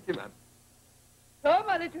 Thank you, ma'am. Tom,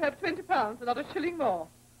 I let you have £20 and not a shilling more.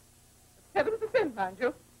 7%, mind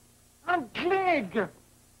you. Aunt Clegg!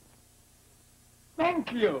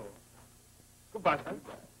 Thank you. Goodbye, sir.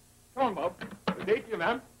 Come on, Bob. Good day to you,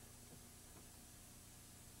 ma'am.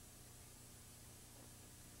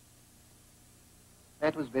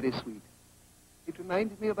 That was very sweet. It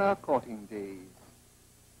reminded me of our courting days.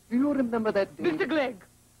 Do you remember that day? Mr. Glegg,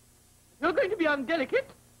 if you're going to be undelicate,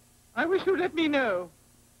 I wish you'd let me know.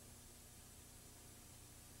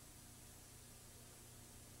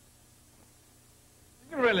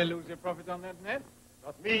 Did you really lose your profit on that net?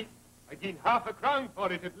 Not me. I gained half a crown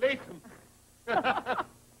for it at Latham.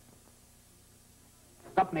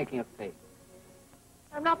 Stop making a face.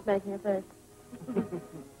 I'm not making a face.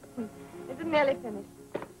 It's nearly finished.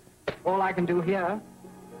 All I can do here,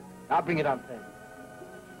 I'll bring it on Thursday.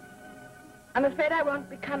 I'm afraid I won't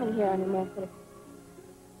be coming here anymore, Philip.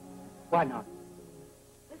 Why not?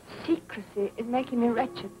 The secrecy is making me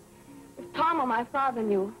wretched. If Tom or my father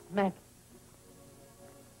knew... Maggie.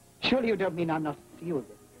 Surely you don't mean I'm not to see you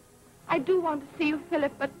again. I do want to see you,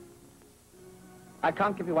 Philip, but... I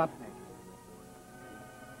can't give you up, Maggie.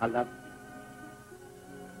 I love you.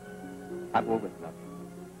 I've always loved you.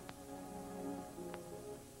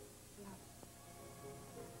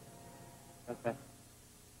 Does that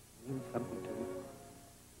mean something to you?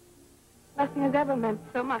 Nothing has ever meant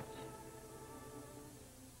so much.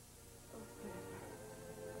 Oh, Philip.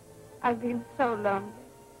 I've been so lonely.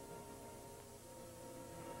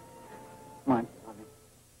 Mine, honey.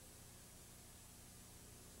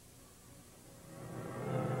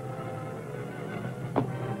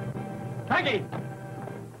 Maggie!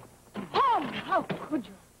 Tom, how could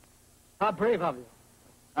you? How brave of you.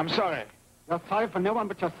 I'm sorry. You're sorry for no one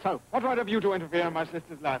but yourself. What right have you to interfere in my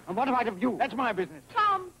sister's life? And what right have you? That's my business.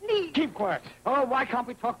 Tom, please. Keep quiet. Oh, why can't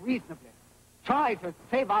we talk reasonably? Try to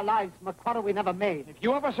save our lives from a quarrel we never made. If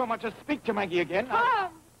you ever so much as speak to Maggie again...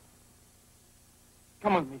 Tom!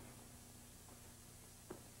 Come with me.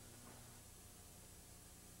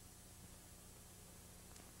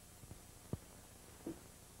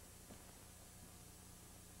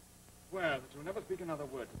 Swear that you'll never speak another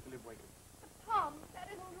word to Philip Wakem. Tom, that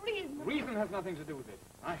isn't reasonable. Reason has nothing to do with it.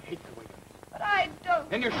 I hate the Wakens. But I don't.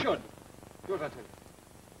 Then you should. Do as I tell you.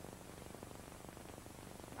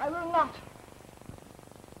 I will not.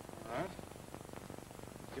 All right.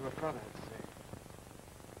 See what Father had to say.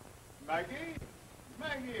 Maggie?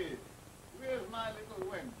 Maggie! Where's my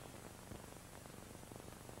little wench?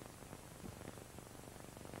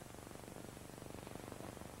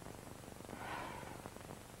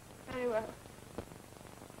 Very well.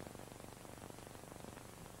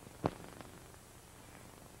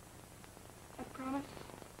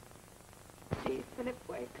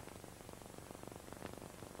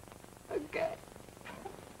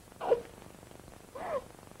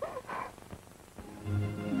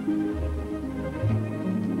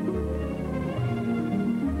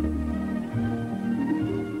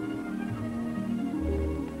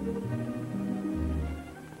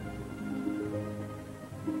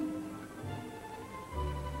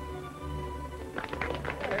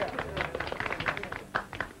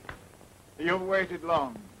 You've waited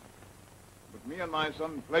long. But me and my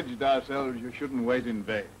son pledged ourselves you shouldn't wait in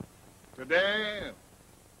vain. Today,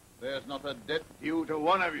 there's not a debt due to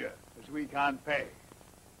one of you as we can't pay.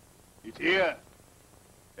 It's here,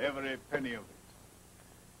 every penny of it.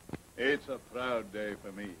 It's a proud day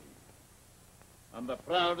for me. And the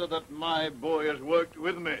prouder that my boy has worked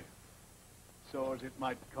with me, so as it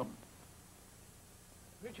might come.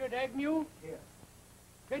 Richard Agnew? Here.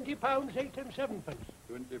 £20, 8 and 7 pence.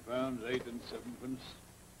 £20, 8 and 7 pence.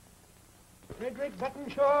 Frederick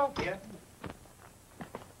Buttonshaw? Here.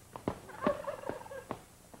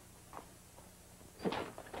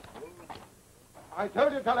 I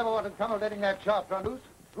told you, Tulliver, what had come of letting that shaft run loose.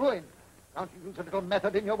 Ruined. Can't you use a little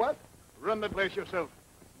method in your work? Run the place yourself.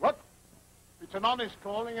 What? It's an honest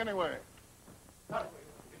calling anyway. It's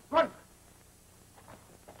drunk.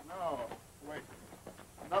 No, wait.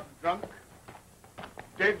 Not drunk.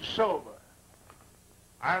 Dead sober.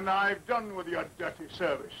 And I've done with your dirty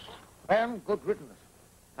service. And good riddance.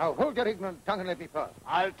 Now hold your ignorant tongue and let me pass.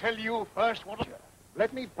 I'll tell you first what...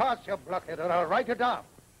 Let me pass, you blockhead, or I'll write it down.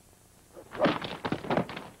 Father!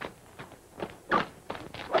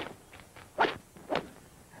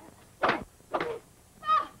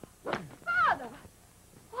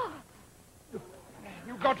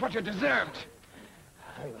 You got what you deserved.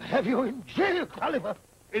 I'll have you in jail, Tulliver.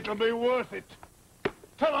 It'll be worth it.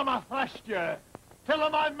 Tell them I thrashed you. Tell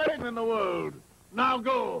them I made him in the world. Now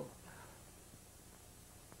go.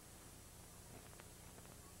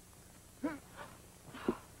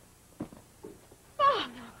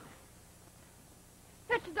 Father!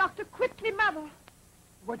 Fetch the doctor quickly, Mother.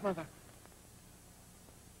 Wait, Mother.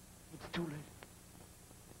 It's too late.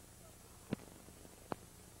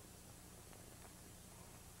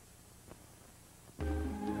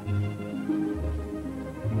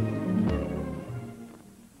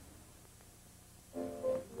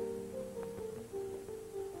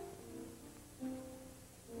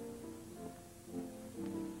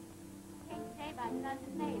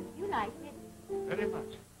 You liked it? Very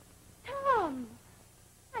much. Tom!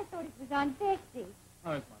 I thought it was Aunt Bessie.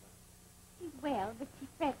 How is Mother? She's well, but she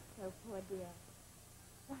frets so, poor dear.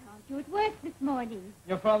 Why aren't you at work this morning?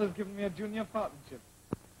 Your father's given me a junior partnership.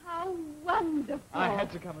 How wonderful. I had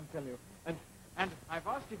to come and tell you. And I've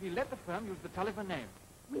asked if he'll let the firm use the Tulliver name.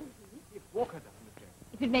 Will he? If Walker doesn't object.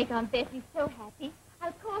 It would make Aunt Bessie so happy.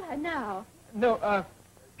 I'll call her now. No,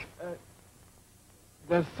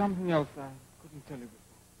 there's something else I couldn't tell you before.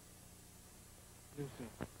 Lucy,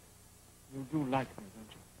 you do like me,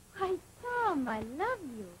 don't you? Why, Tom, I love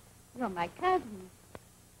you. You're my cousin.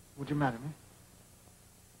 Would you marry me?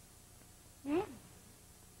 Yes.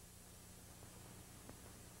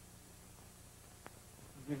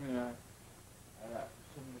 Give me $75.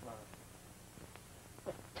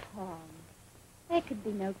 But, Tom, there could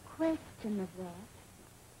be no question of that.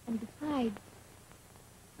 And besides...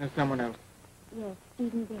 There's someone else. Yes,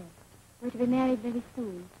 Stephen Guest. We're to be married very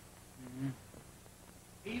soon. Mm-hmm.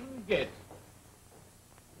 Stephen Guest.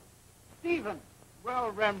 Stephen!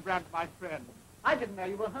 Well, Rembrandt, my friend. I didn't know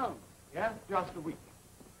you were home. Yes, just a week.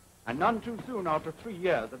 And none too soon after 3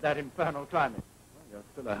 years of that infernal climate. Well, you're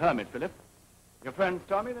still a hermit, Philip. Your friends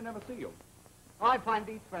tell me they never see you. I find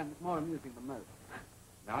these friends more amusing than most.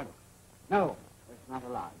 Now, No, it's not a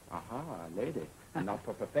lie. aha, lady. Not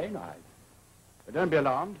for profane eyes. But don't be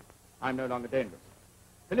alarmed. I'm no longer dangerous.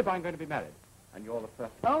 Philip, I'm going to be married. And you're the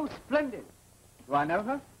first. Oh, splendid. Do I know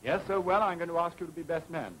her? Yes, so well, I'm going to ask you to be best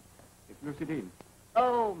man. It's Lucy Dean.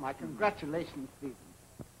 Oh, my congratulations, Stephen.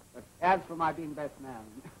 But as for my being best man,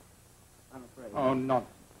 I'm afraid. Oh, nonsense.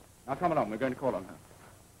 Now, come along. We're going to call on her.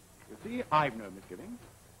 You see, I've no misgivings.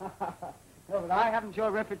 No, but I haven't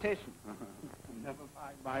your reputation. Never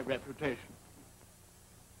mind my reputation.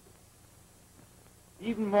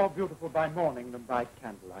 Even more beautiful by morning than by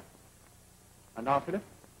candlelight. And now, Philip?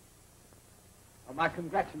 Oh, my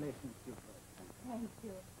congratulations, Stephen. Thank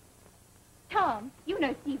you. Tom, you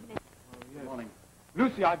know Stephen is Good morning.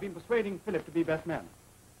 Lucy, I've been persuading Philip to be best man.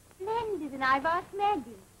 splendid, and I've asked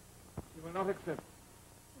Maggie. She will not accept.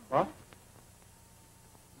 What?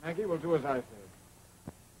 Maggie will do as I say.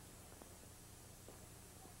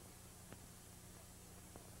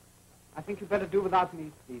 I think you'd better do without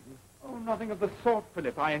me, Stephen. Oh, nothing of the sort,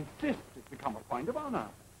 Philip. I insist it's become a point of honor.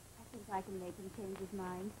 I think I can make him change his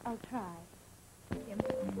mind. I'll try.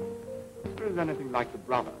 If there is anything like the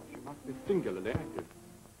brother, she must be singularly active.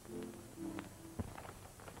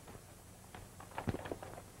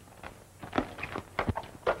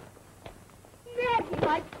 Maggie,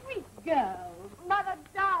 my sweet girl. Mother,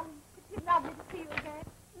 darling, it's lovely to see you again.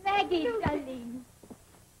 Maggie, Lucy. darling.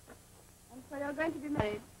 And so you're going to be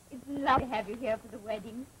married. It's lovely to have you here for the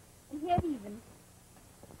wedding. And here even.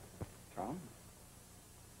 Tom?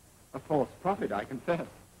 A false prophet, I confess.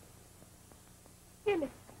 Phyllis.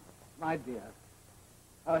 My dear.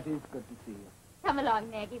 Oh, it is good to see you. Come along,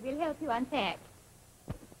 Maggie. We'll help you unpack.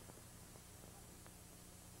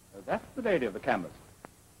 That's the lady of the canvas.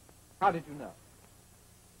 How did you know?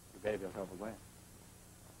 You gave yourself away.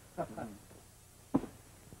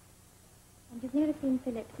 And you've never seen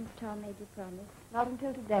Philip since Tom made you promise? Not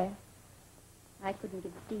until today. I couldn't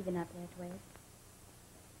give Stephen up that way.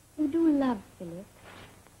 You do love Philip.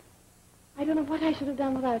 I don't know what I should have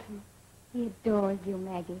done without him. He adores you,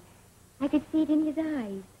 Maggie. I could see it in his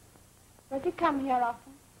eyes. Does he come here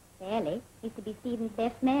often? Fairly. He's to be Stephen's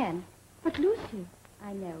best man. But Lucy.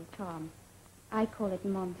 I know, Tom. I call it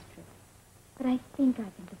monstrous. But I think I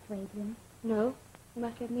can persuade him. No, you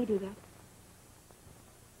must let me do that.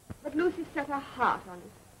 But Lucy set her heart on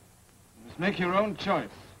it. You must make your own choice.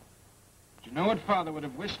 But you know what Father would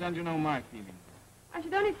have wished, and you know my feelings. I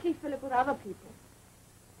should only see Philip with other people.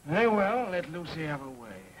 Very well, let Lucy have her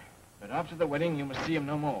way. But after the wedding, you must see him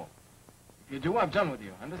no more. If you do, I've done with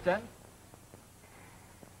you. Understand?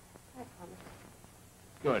 I promise.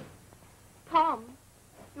 Good. Tom,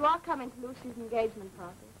 you are coming to Lucy's engagement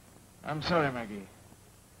party. I'm sorry, Maggie.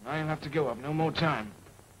 I'll have to go. I've no more time.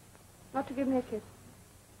 Not to give me a kiss.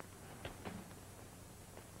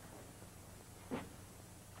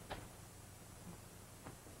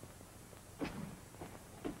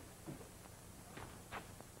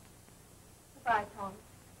 Goodbye, Tom.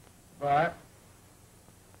 Bye.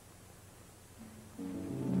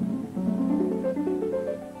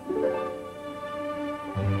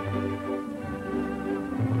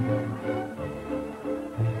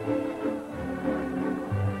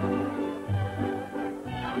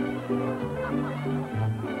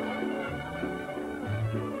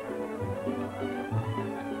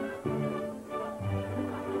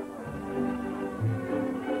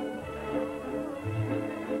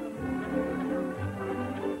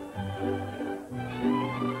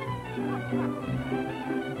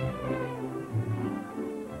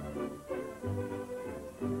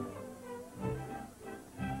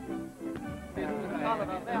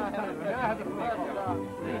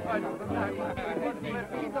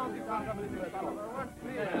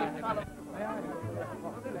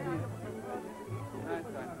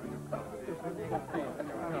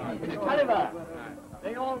 Miss Tulliver,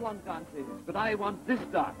 they all want dances, but I want this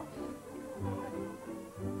dance.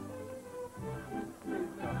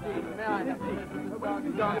 May I have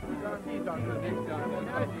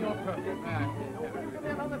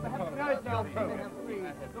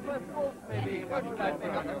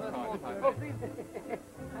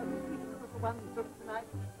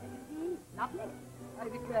I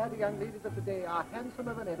declare the young ladies of today are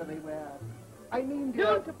handsomer than ever they were. I mean, dear...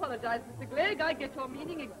 Don't apologize, Mr. Glegg. I get your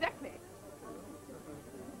meaning exactly.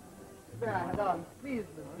 May I have dance, please,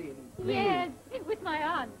 Miss Dean? Yes, with my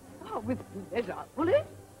aunt. Oh, with pleasure. Will it?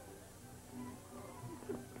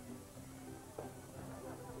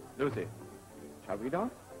 Lucy, shall we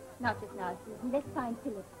dance? Not just now, Susan. Let's find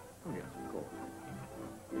Philip. Oh, yes, of course.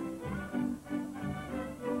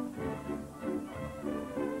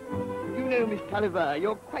 You know, Miss Tulliver,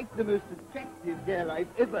 you're quite the most attractive girl I've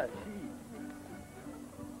ever seen.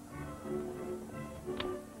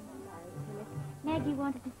 Maggie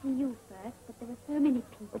wanted to see you first, but there were so many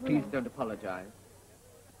people. Oh, please don't apologize.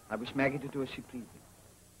 I wish Maggie to do as she pleases.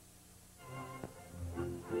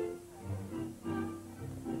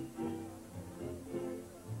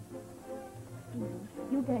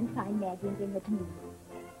 You go and find Maggie and bring her to me.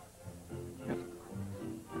 Yes.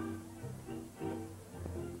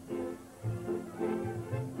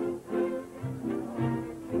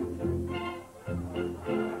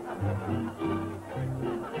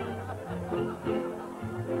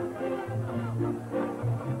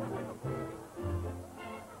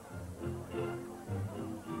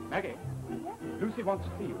 Maggie? Yes? Lucy wants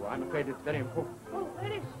to see you. I'm afraid it's very important. Oh,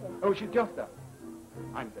 where is she? Oh, she's just up.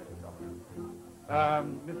 I'm very sorry.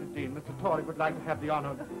 Mrs. Dean, Mr. Torrey would like to have the honor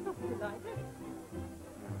of...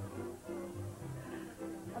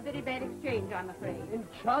 A very bad exchange, I'm afraid.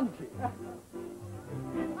 Enchanting.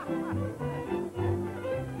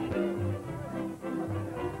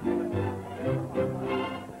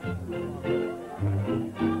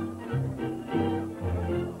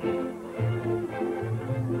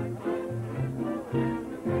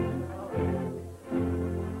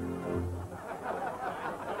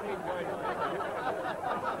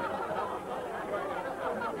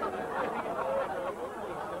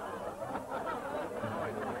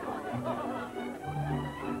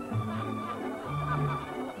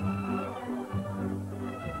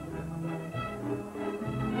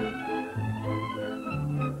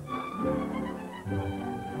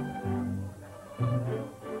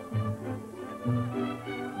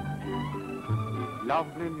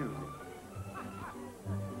 Lovely music.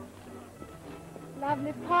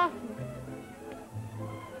 Lovely parsnip.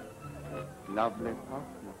 Lovely parsnip.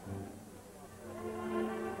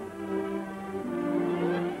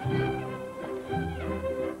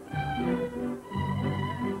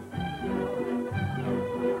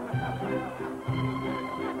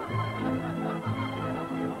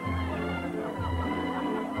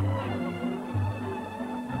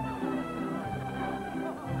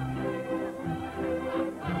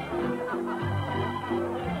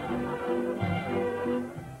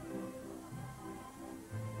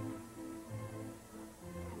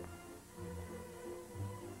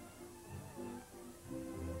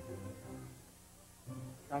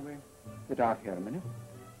 Shall we sit out here a minute?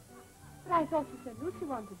 But I thought you said Lucy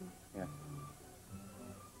wanted it. Yes.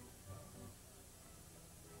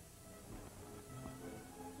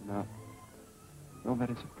 No. You're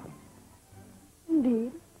very surprised.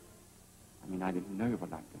 Indeed. I mean, I didn't know you were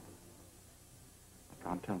like this. I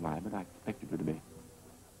can't tell why, but I expected you to be.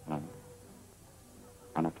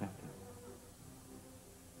 Unattractive.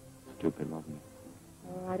 Stupid, wasn't it?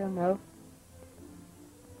 Oh, I don't know.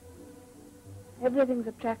 Everything's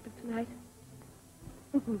attractive tonight.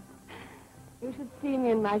 You should see me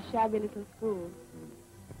in my shabby little school.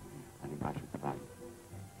 I think I should survive.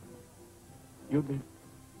 You'll be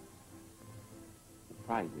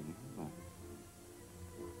surprising.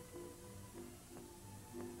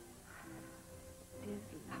 It is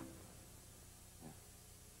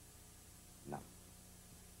love. Love.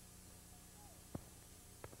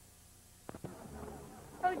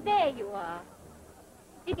 Oh, there you are.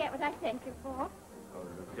 Did you get what I sent you for? Oh,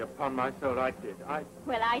 Lucy, upon my soul, I did.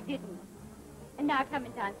 Well, I didn't. And now come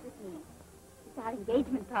and dance with me. It's our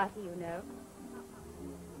engagement party, you know.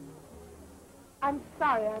 I'm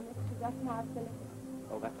sorry I missed you just now, Philip.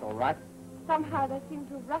 Oh, that's all right. Somehow they seem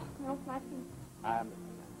to have rushed me off my feet. I'm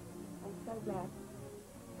so glad.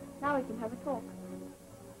 Now we can have a talk.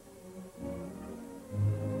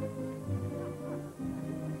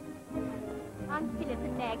 Aren't Philip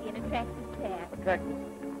and Maggie an attractive pair? Attractive?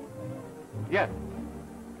 Yes.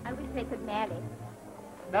 I wish they could marry.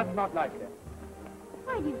 That's not likely.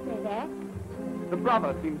 Why do you say that? The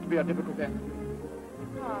brother seems to be a difficult end.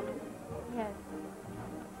 Oh, yes.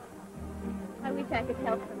 I wish I could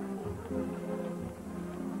help them.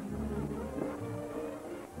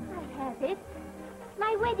 I have it.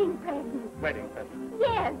 My wedding present. Wedding present?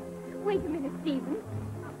 Yes. Wait a minute, Stephen.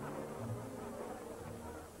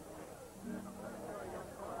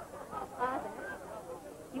 Father,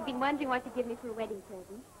 you've been wondering what to give me for a wedding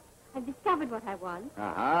present. I've discovered what I want.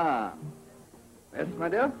 Aha. Yes, my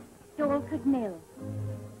dear? Dorlcote Mill.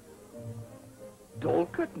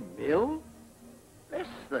 Dorlcote Mill? Bless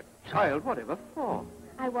the child, whatever for?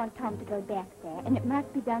 I want Tom to go back there, and it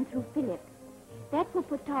must be done through Philip. That will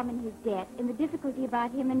put Tom in his debt, and the difficulty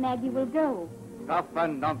about him and Maggie will go. Stuff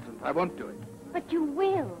and nonsense. I won't do it. But you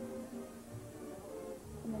will.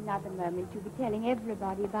 In another moment, you'll be telling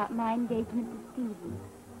everybody about my engagement to Stephen.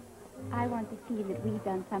 I want to feel that we've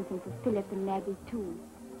done something for Philip and Maggie, too.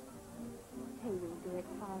 Say you'll do it,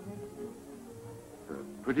 Father. It's a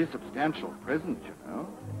pretty substantial present, you know.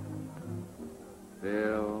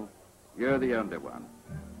 Still, you're the only one.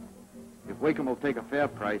 If Wakeham will take a fair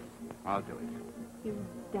price, I'll do it. You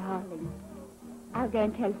darling. I'll go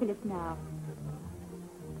and tell Philip now.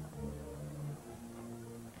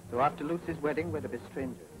 So after Lucy's wedding, we're to be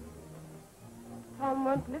strangers. Tom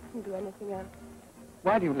won't listen to anything else.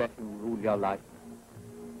 Why do you let him rule your life?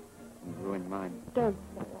 And ruin mine. Don't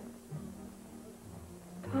say that.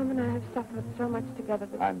 Tom and I have suffered so much together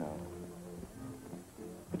that... I know.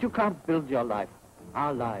 But you can't build your life,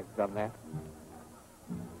 our lives, on that.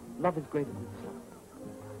 Love is greater than suffering.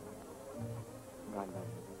 And I love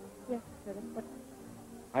you. Yes, Philip, but...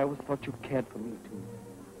 I always thought you cared for me, too.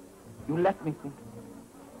 You let me think.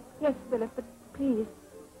 Yes, Philip, but please.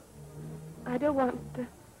 I don't want the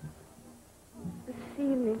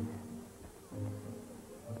feeling.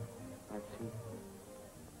 I see.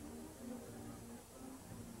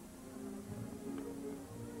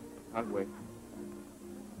 I'll wait.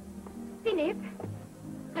 Philip,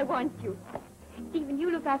 I want you. Stephen,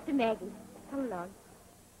 you look after Maggie. Come along.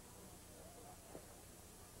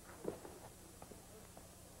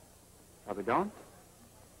 Shall we dance?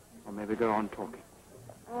 Or maybe go on talking?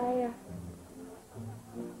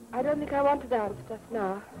 I don't think I want to dance just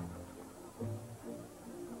now.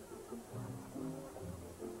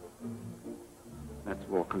 Let's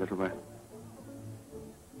walk a little way.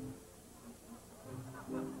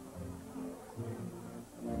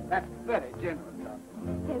 That's very generous of you.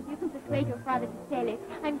 So if you can persuade your father to sell it,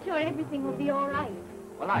 I'm sure everything will be all right.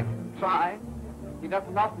 Well, I can try. He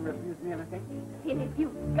doesn't often refuse me anything. Philip,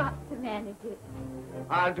 you've got to manage it.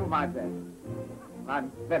 I'll do my best.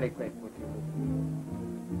 I'm very grateful to you.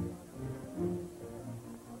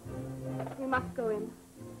 We must go in.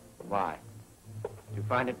 Why? Did you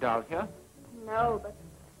find it dull here? No, but,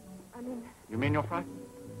 I mean... You mean you're frightened?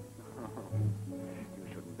 You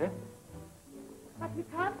shouldn't be. But we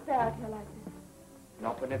can't stay out here like this.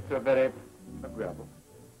 Not when it's so very agreeable.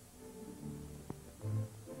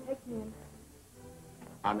 Take me in.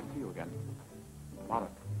 I must see you again. Tomorrow.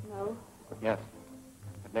 No. Yes.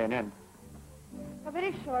 At Lane End. You're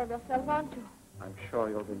very sure of yourself, aren't you? I'm sure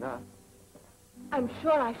you'll be there. I'm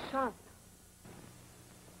sure I shan't.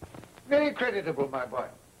 Very creditable, my boy.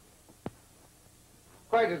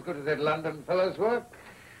 Quite as good as that London fellow's work.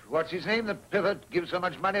 What's his name, the pivot gives so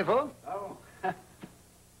much money for? Oh.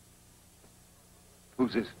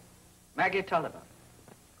 Who's this? Maggie Tulliver.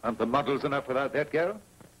 Aren't the models enough without that girl?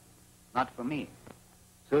 Not for me.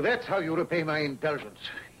 So that's how you repay my indulgence.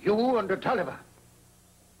 You and a Tulliver.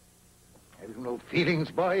 Have you no feelings,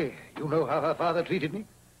 boy? You know how her father treated me.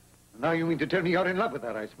 Now you mean to tell me you're in love with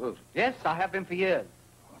her, I suppose. Yes, I have been for years.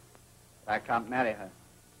 But I can't marry her.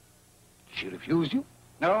 She refused you?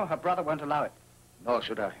 No, her brother won't allow it. Nor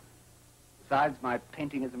should I. Besides, my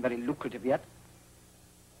painting isn't very lucrative yet.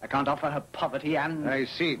 I can't offer her poverty and... I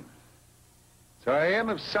see. So I am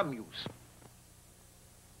of some use.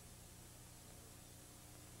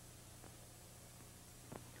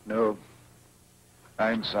 No.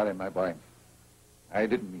 I'm sorry, my boy. I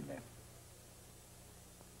didn't mean that.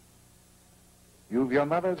 You've your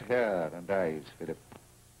mother's hair and eyes, Philip.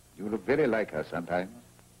 You look very like her sometimes.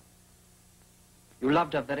 You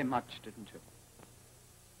loved her very much, didn't you?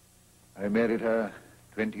 I married her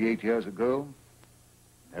 28 years ago.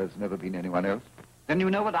 There's never been anyone else. Then you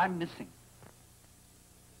know what I'm missing.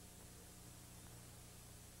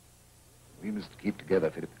 We must keep together,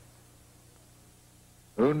 Philip.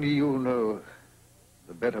 Only you know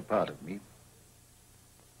the better part of me.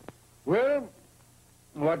 Well,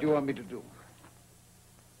 what do you want me to do?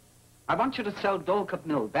 I want you to sell Dorlcote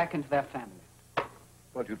Mill back into their family.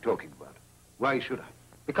 What are you talking about? Why should I?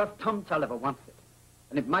 Because Tom Tulliver wants it.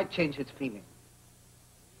 And it might change his feelings.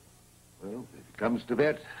 Well, if it comes to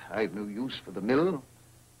that, I've no use for the mill.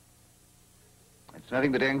 It's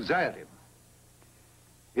nothing but anxiety.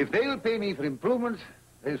 If they'll pay me for improvements,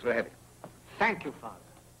 they shall have it. Thank you, Father.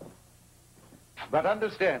 But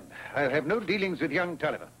understand, I'll have no dealings with young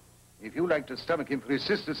Tulliver. If you like to stomach him for his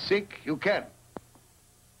sister's sake, you can.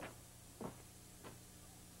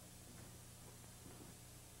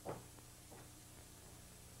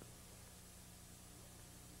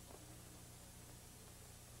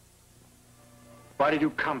 Why did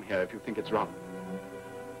you come here if you think it's wrong?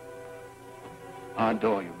 I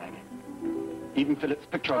adore you, Maggie. Even Philip's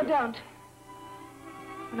picture Oh, of you. don't.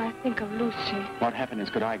 When I think of Lucy, What happiness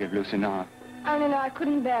could I give Lucy now? I only know I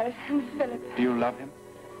couldn't bear it. And Philip, Do you love him?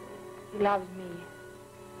 he loves me.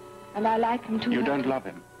 And I like him too. You don't love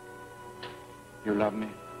him. You love me.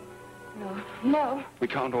 No, no. We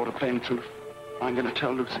can't order plain truth. I'm going to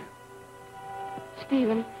tell Lucy.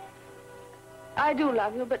 Stephen, I do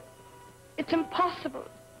love you, but it's impossible.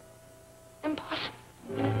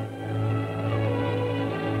 Impossible.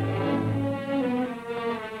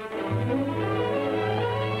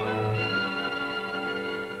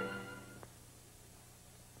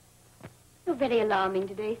 You're very alarming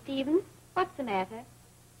today, Stephen. What's the matter?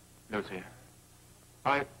 Lucy,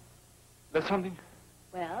 there's something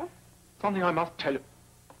Well? I must tell you.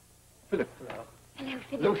 Philip. Hello,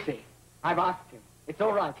 Philip. Lucy, I've asked him. It's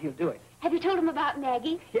all right, he'll do it. Have you told him about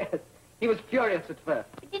Maggie? Yes, he was furious at first.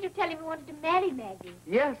 Did you tell him you wanted to marry Maggie?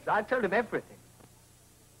 Yes, I told him everything.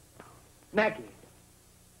 Maggie,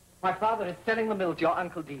 my father is selling the mill to your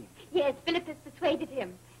Uncle Dean. Yes, Philip has persuaded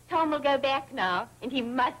him. Tom will go back now, and he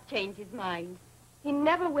must change his mind. He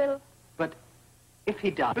never will. But if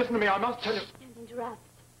he does... Listen to me, I must tell you. Don't interrupt.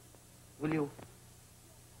 Will you?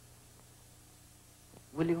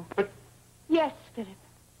 Will you? But... Yes, Philip.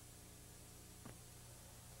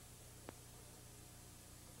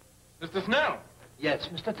 Mr. Snell. Yes,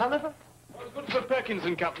 Mr. Tulliver? Well, good for Perkins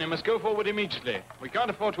and Company must go forward immediately. We can't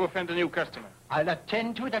afford to offend a new customer. I'll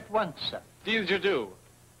attend to it at once, sir. Deals you do.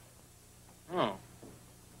 Oh.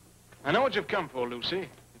 I know what you've come for, Lucy.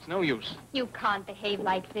 It's no use. You can't behave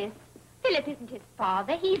like this. Philip isn't his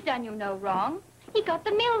father. He's done you no wrong. He got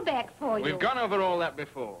the mill back for you. We've gone over all that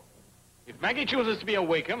before. If Maggie chooses to be a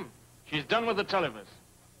Wakeham, she's done with the Tullivers.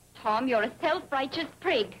 Tom, you're a self-righteous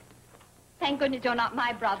prig. Thank goodness you're not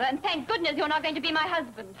my brother, and thank goodness you're not going to be my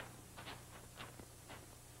husband.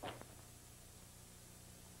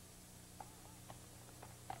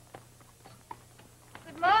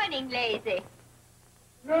 morning, Lazy.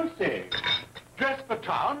 Lucy, dressed for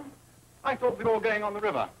town? I thought we were all going on the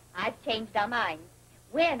river. I've changed our minds.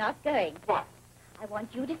 We're not going. Why? I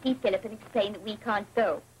want you to see Philip and explain that we can't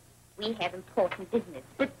go. We have important business.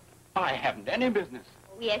 But I haven't any business.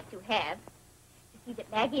 Oh, yes, you have. To see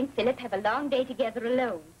that Maggie and Philip have a long day together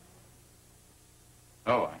alone.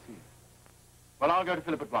 Oh, I see. Well, I'll go to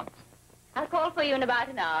Philip at once. I'll call for you in about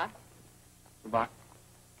an hour. Goodbye.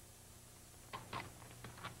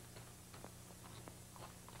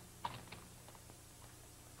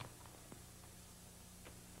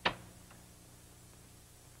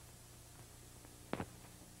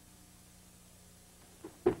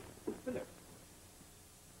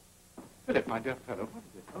 Philip, my dear fellow, what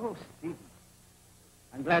is it? Oh, Stephen.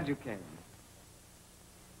 I'm glad you came.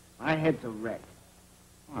 My head's a wreck.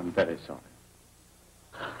 Oh, I'm very sorry.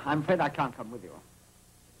 I'm afraid I can't come with you.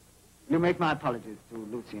 You make my apologies to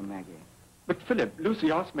Lucy and Maggie. But, Philip,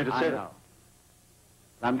 Lucy asked me to say I know.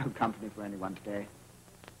 I'm no company for anyone today.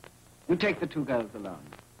 You take the two girls alone.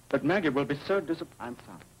 But Maggie will be so disappointed. I'm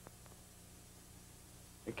sorry.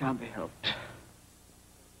 It can't be helped.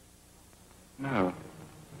 No.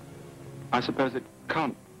 I suppose it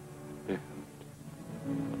can't be helped.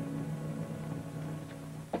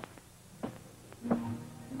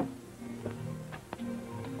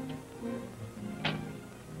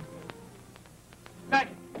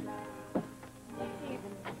 Maggie.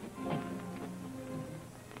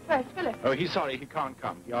 Where's Philip? Oh, he's sorry he can't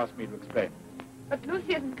come. He asked me to explain. But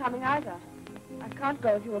Lucy isn't coming either. I can't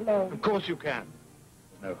go with you alone. Of course you can.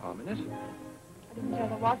 There's no harm in it. I didn't know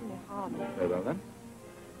there was any harm. Very well, then.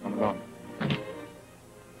 Come along.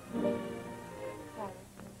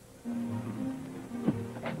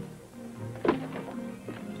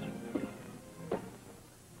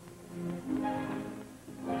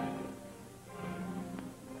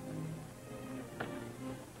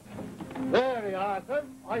 There we are, sir.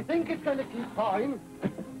 I think it's going to keep fine.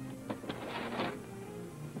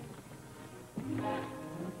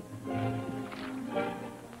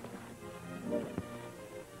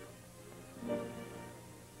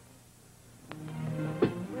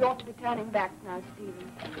 We ought to be turning back now,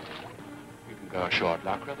 Stephen. You can go ashore at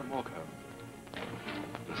Lacra and walk home.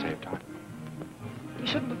 To save time. We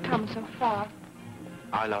shouldn't have come so far.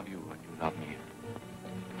 I love you and you love me.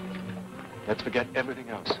 Let's forget everything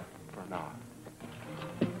else for an hour.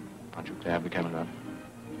 Aren't you glad we came alone?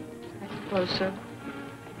 I suppose so.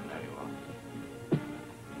 There you are.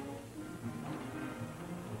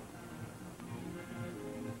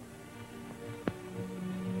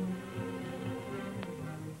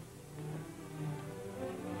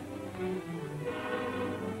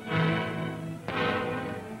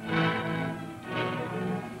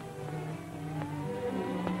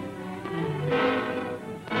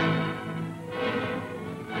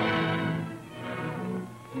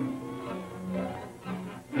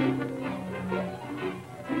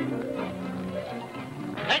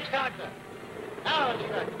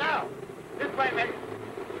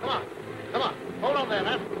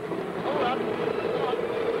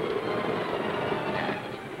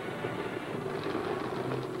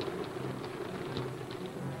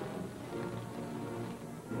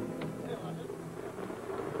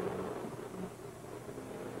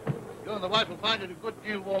 You and the wife will find it a good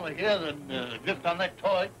deal warmer here than drift on that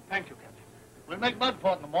toy. Thank you, Captain. We'll make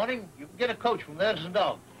Mudport in the morning. You can get a coach from there to St.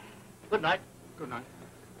 Dog. Good night. Good night.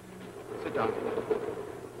 Sit down.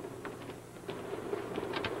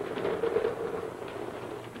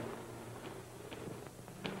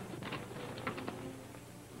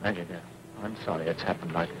 Maggie, dear, I'm sorry it's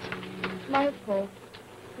happened like this. It's my fault.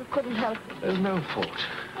 You couldn't help it. There's no fault.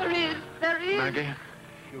 There is. There is. Maggie,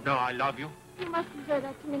 you know I love you. You mustn't say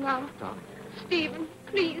that to me now. Darling. Stephen,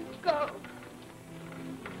 please go.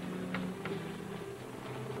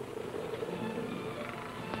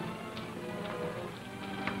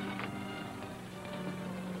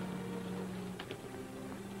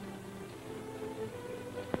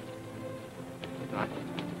 Good night.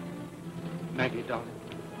 Maggie, darling.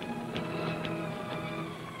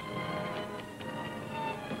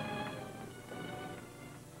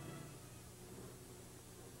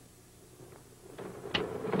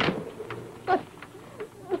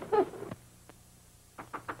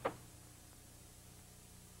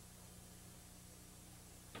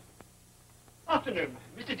 Afternoon.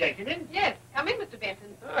 Mr. Jenkins in? Yes, come in, Mr.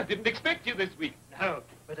 Benton. I didn't expect you this week. No,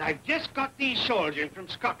 but I've just got these shawls in from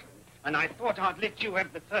Scotland, and I thought I'd let you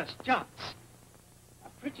have the first chance. A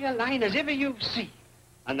prettier line as ever you've seen,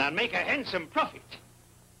 and I'll make a handsome profit.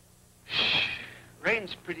 Shh.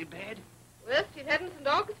 Rain's pretty bad. Worst you've had in St.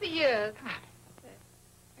 August for years.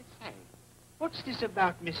 I say, What's this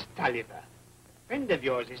about Miss Tulliver? Friend of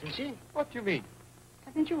yours, isn't she? What do you mean?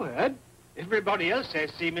 Haven't you heard? Everybody else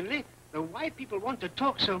says, seemingly, though why people want to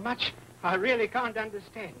talk so much, I really can't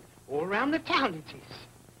understand. All around the town it is.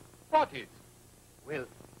 What is? Well,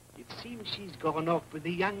 it seems she's gone off with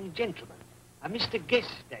a young gentleman, a Mr.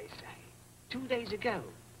 Guest, they say, 2 days ago.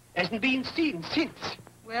 Hasn't been seen since.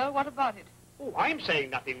 Well, what about it? Oh, I'm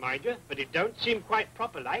saying nothing, mind you, but it don't seem quite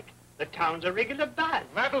proper-like. The town's a regular buzz.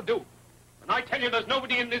 That'll do. And I tell you, there's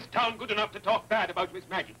nobody in this town good enough to talk bad about Miss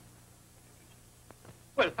Maggie.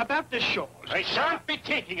 Well, about the shawls. I shan't be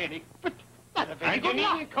taking any. But not a very And you good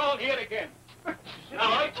lot. needn't call here again.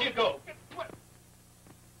 Now, out you go.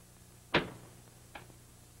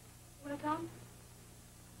 Well, Tom?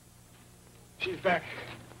 She's back.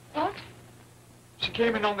 What? She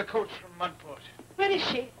came in on the coach from Mudport. Where is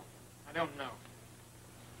she? I don't know.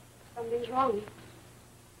 Something's wrong.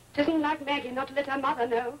 It isn't like Maggie not to let her mother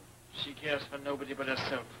know. She cares for nobody but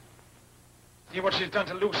herself. See what she's done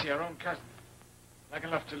to Lucy, her own cousin. Like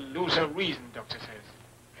enough to lose her reason, Doctor says.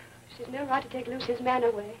 She's no right to take Lucy's man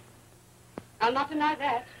away. I'll not deny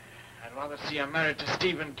that. I'd rather see her married to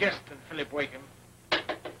Stephen Guest than Philip Wakeham.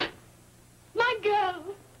 My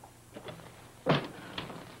girl!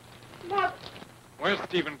 Mother. Where's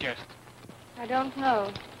Stephen Guest? I don't know.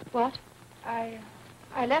 What? I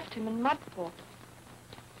left him in Mudport.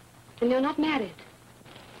 And you're not married?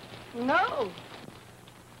 No.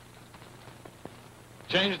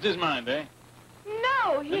 Changed his mind, eh?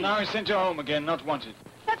 No, And now he sent you home again, not wanted.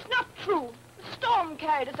 That's not true. The storm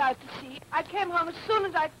carried us out to sea. I came home as soon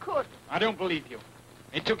as I could. I don't believe you.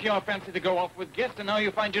 It took your fancy to go off with Guest, and now you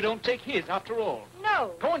find you don't take his after all.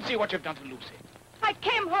 No. Go and see what you've done to Lucy. I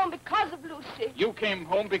came home because of Lucy. You came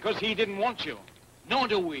home because he didn't want you. Nor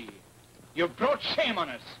do we. You've brought shame on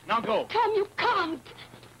us. Now go. Tom, you can't.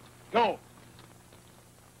 Go.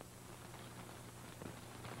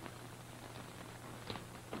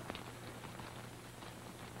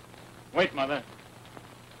 Wait, Mother.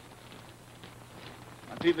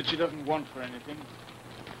 I'll see that she doesn't want for anything.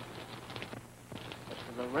 But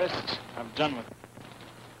for the rest, I've done with it.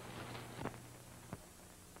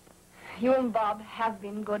 You and Bob have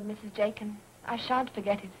been good, Mrs. Jakin. I shan't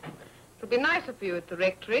forget it. It'll be nicer for you at the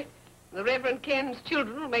rectory. The Reverend Ken's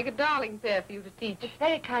children will make a darling pair for you to teach. It's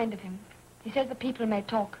very kind of him. He says the people may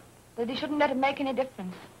talk, but he shouldn't let it make any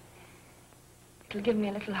difference. It'll give me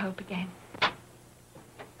a little hope again.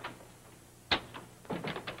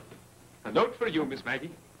 A note for you, Miss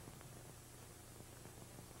Maggie.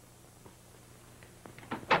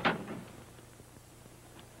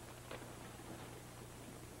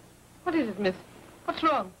 What is it, miss? What's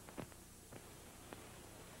wrong?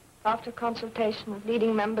 After consultation with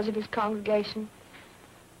leading members of his congregation,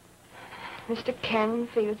 Mr. Ken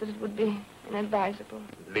feels that it would be inadvisable.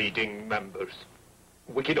 Leading members.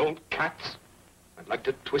 Wicked old cats. I'd like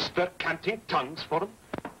to twist their canting tongues for them.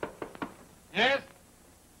 Yes?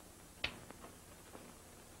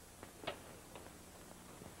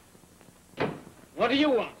 What do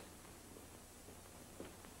you want?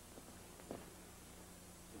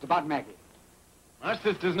 It's about Maggie. My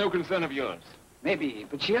sister's no concern of yours. Maybe,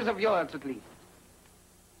 but she is of yours at least.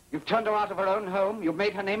 You've turned her out of her own home. You've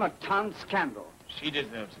made her name a town scandal. She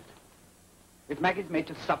deserves it. If Maggie's made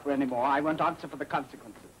to suffer anymore, I won't answer for the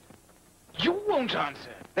consequences. You won't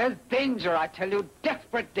answer. There's danger, I tell you,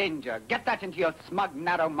 desperate danger. Get that into your smug,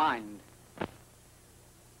 narrow mind.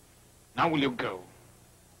 Now will you go?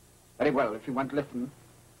 Very well, if you won't listen.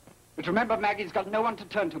 But remember, Maggie's got no one to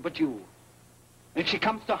turn to but you. If she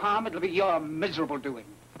comes to harm, it'll be your miserable doing.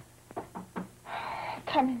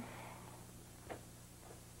 Come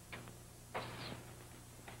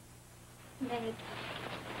in. Meg.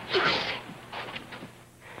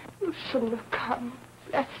 You shouldn't have come.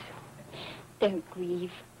 Bless you. Don't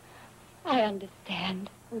grieve. I understand.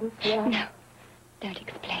 Lucia. No, don't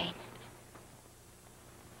explain.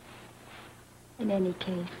 In any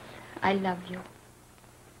case, I love you.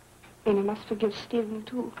 And you must forgive Stephen,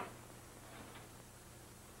 too.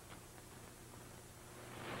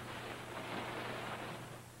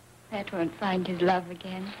 That won't find his love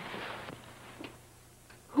again.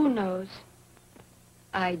 Who knows?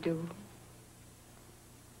 I do.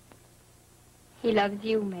 He loves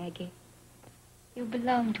you, Maggie. You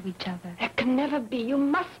belong to each other. That can never be. You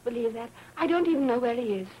must believe that. I don't even know where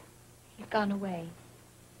he is. He's gone away.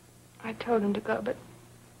 I told him to go, but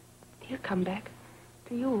he'll come back.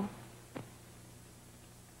 To you.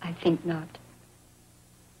 I think not.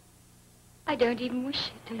 I don't even wish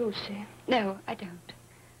it. To Lucy. No, I don't.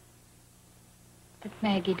 But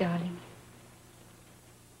Maggie, darling,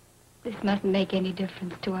 this mustn't make any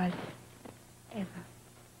difference to us, ever.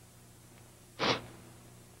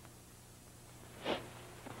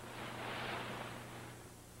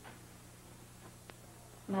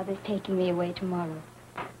 Mother's taking me away tomorrow.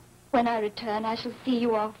 When I return, I shall see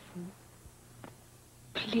you often.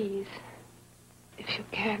 Please, if you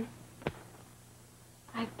can.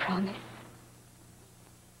 I promise.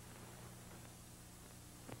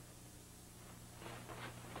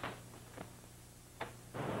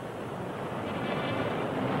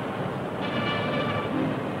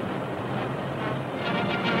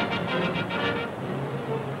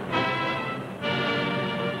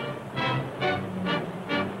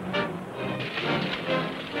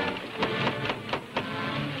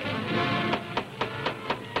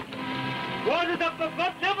 Water's up the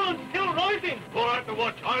flood level and still rising. Go out to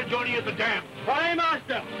watch. I'll join you at the dam. Aye,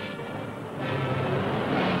 master.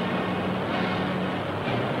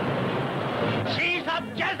 She's a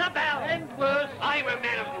Jezebel. And worse. I'm a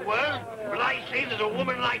man of the world, but I say that a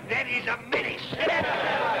woman like that is a menace.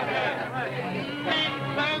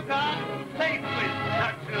 Safe with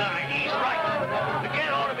such a line. He's right. The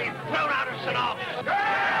girl ought to be thrown out of St. Albans.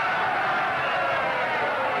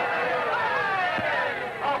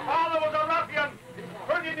 Our father was a ruffian.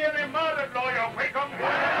 Pretty nearly murdered Lawyer Wickham.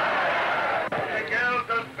 The girl's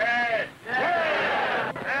as bad.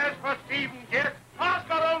 As for Stephen Guest, ask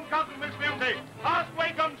our own cousin, Miss Milty. Ask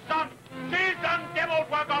Wakem's son. She's done devil's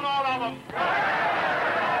work on all of them.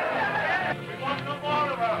 We want no more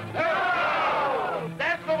of her. No!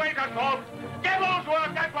 That's the way to talk. Devil's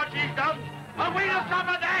work, that's what she's done. And we'll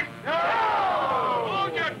suffer that. No!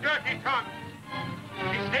 Hold your dirty tongue.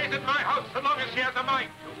 She stays at my house so long as she has a mind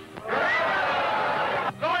to.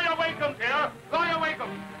 Lawyer Wakeham's here. Lawyer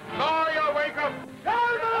Wakeham. Lawyer Wakeham. No,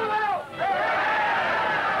 no, no!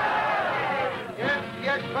 Yes,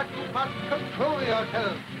 yes, but you must control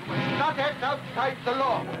yourself. You must not act outside the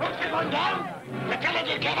law. Push this one down. The killer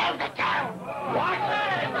will get out of town. What?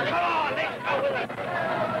 Come on, let's go with it.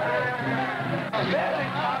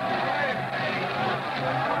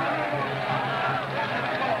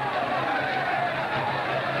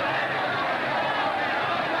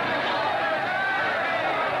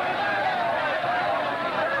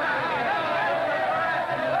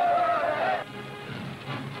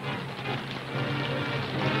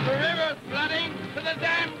 The river's flooding. To the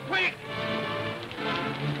dam, quick!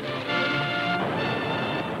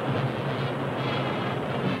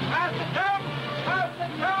 Pass the jump! Pass the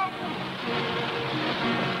jump!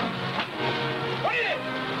 Wait it!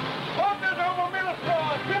 Water's over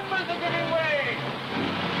Middlesbrough! Timbers are giving way!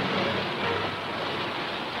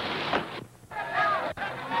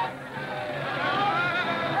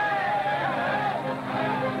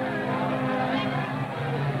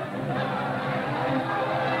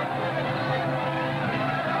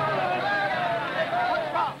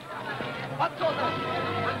 What's all this?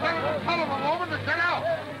 I'm getting a hell of a moment to get out.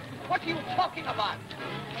 What are you talking about?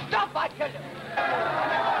 Stop, I tell you.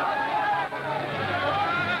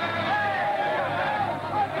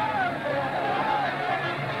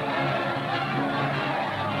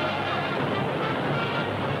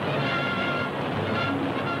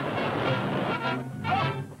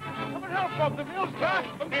 Someone help, Bob. The mill's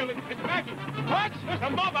crashed. The mill is Maggie. What? There's a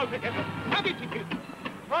mob out together. Savage it is.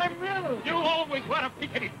 My mill. You always were a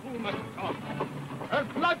pickety fool, Master Tom. Her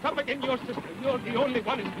blood's up against your sister. You're the only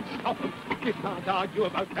one who can stop him. We can't argue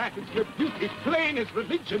about that. It's your duty, plain as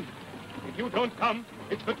religion. If you don't come,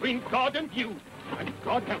 it's between God and you. And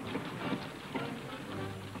God help you.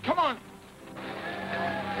 Come on.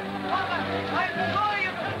 I'm sorry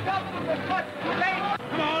you couldn't stop them, but what's too late?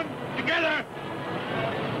 Come on, together.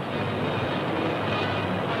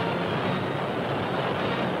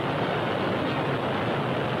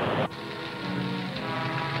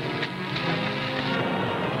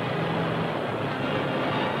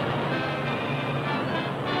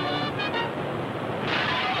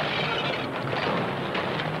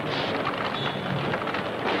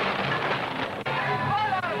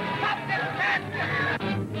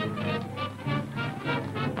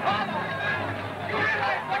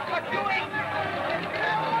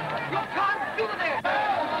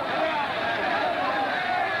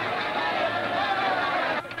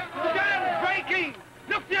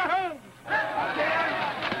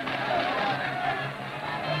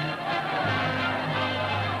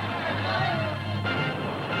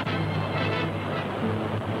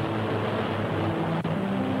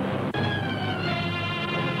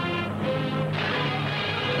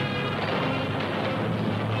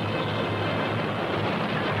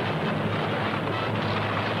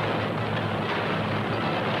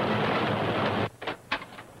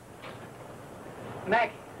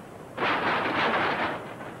 Maggie.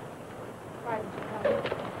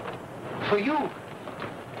 For you.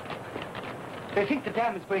 They think the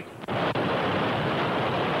dam is breaking.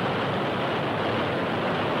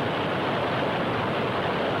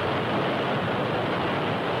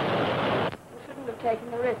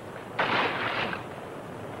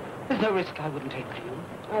 There's no risk I wouldn't take for you.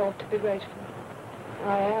 I ought to be grateful.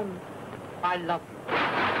 I am. I love you.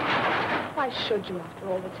 Why should you after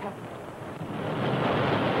all that's happened?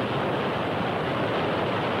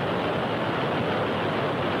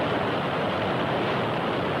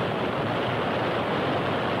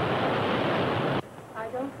 I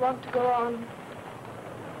don't want to go on.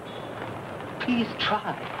 Please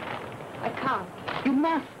try. I can't. You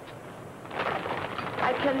must.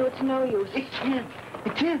 I tell you it's no use. It is.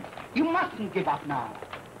 It is. You mustn't give up now.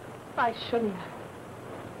 Why shouldn't I?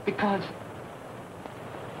 Because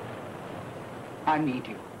I need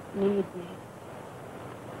you. Need me?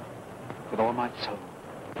 With all my soul.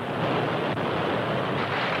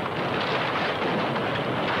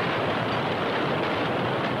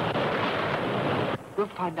 We'll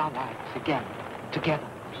find our lives again, together.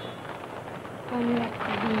 Only that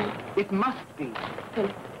could be. It must be.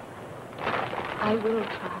 Philip, I will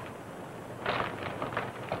try.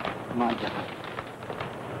 My darling.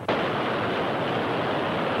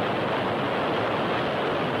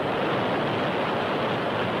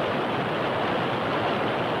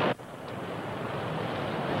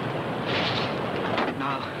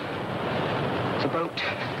 Now, it's a boat.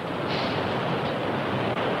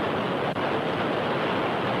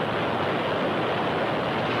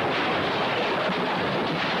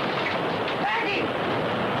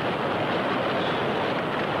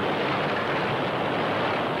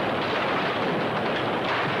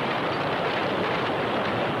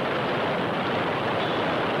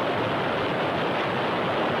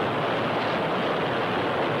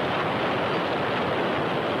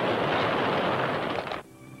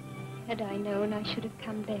 Had I known, I should have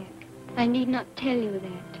come back. I need not tell you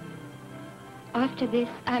that. After this,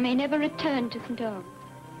 I may never return to St. Aug's.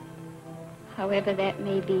 However that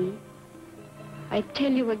may be, I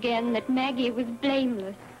tell you again that Maggie was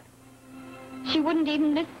blameless. She wouldn't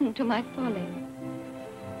even listen to my folly.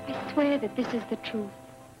 I swear that this is the truth.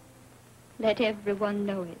 Let everyone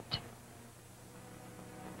know it.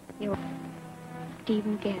 Your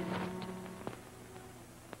Stephen Guest.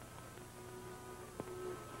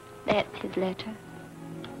 That's his letter.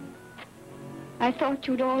 I thought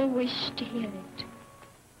you'd all wish to hear it.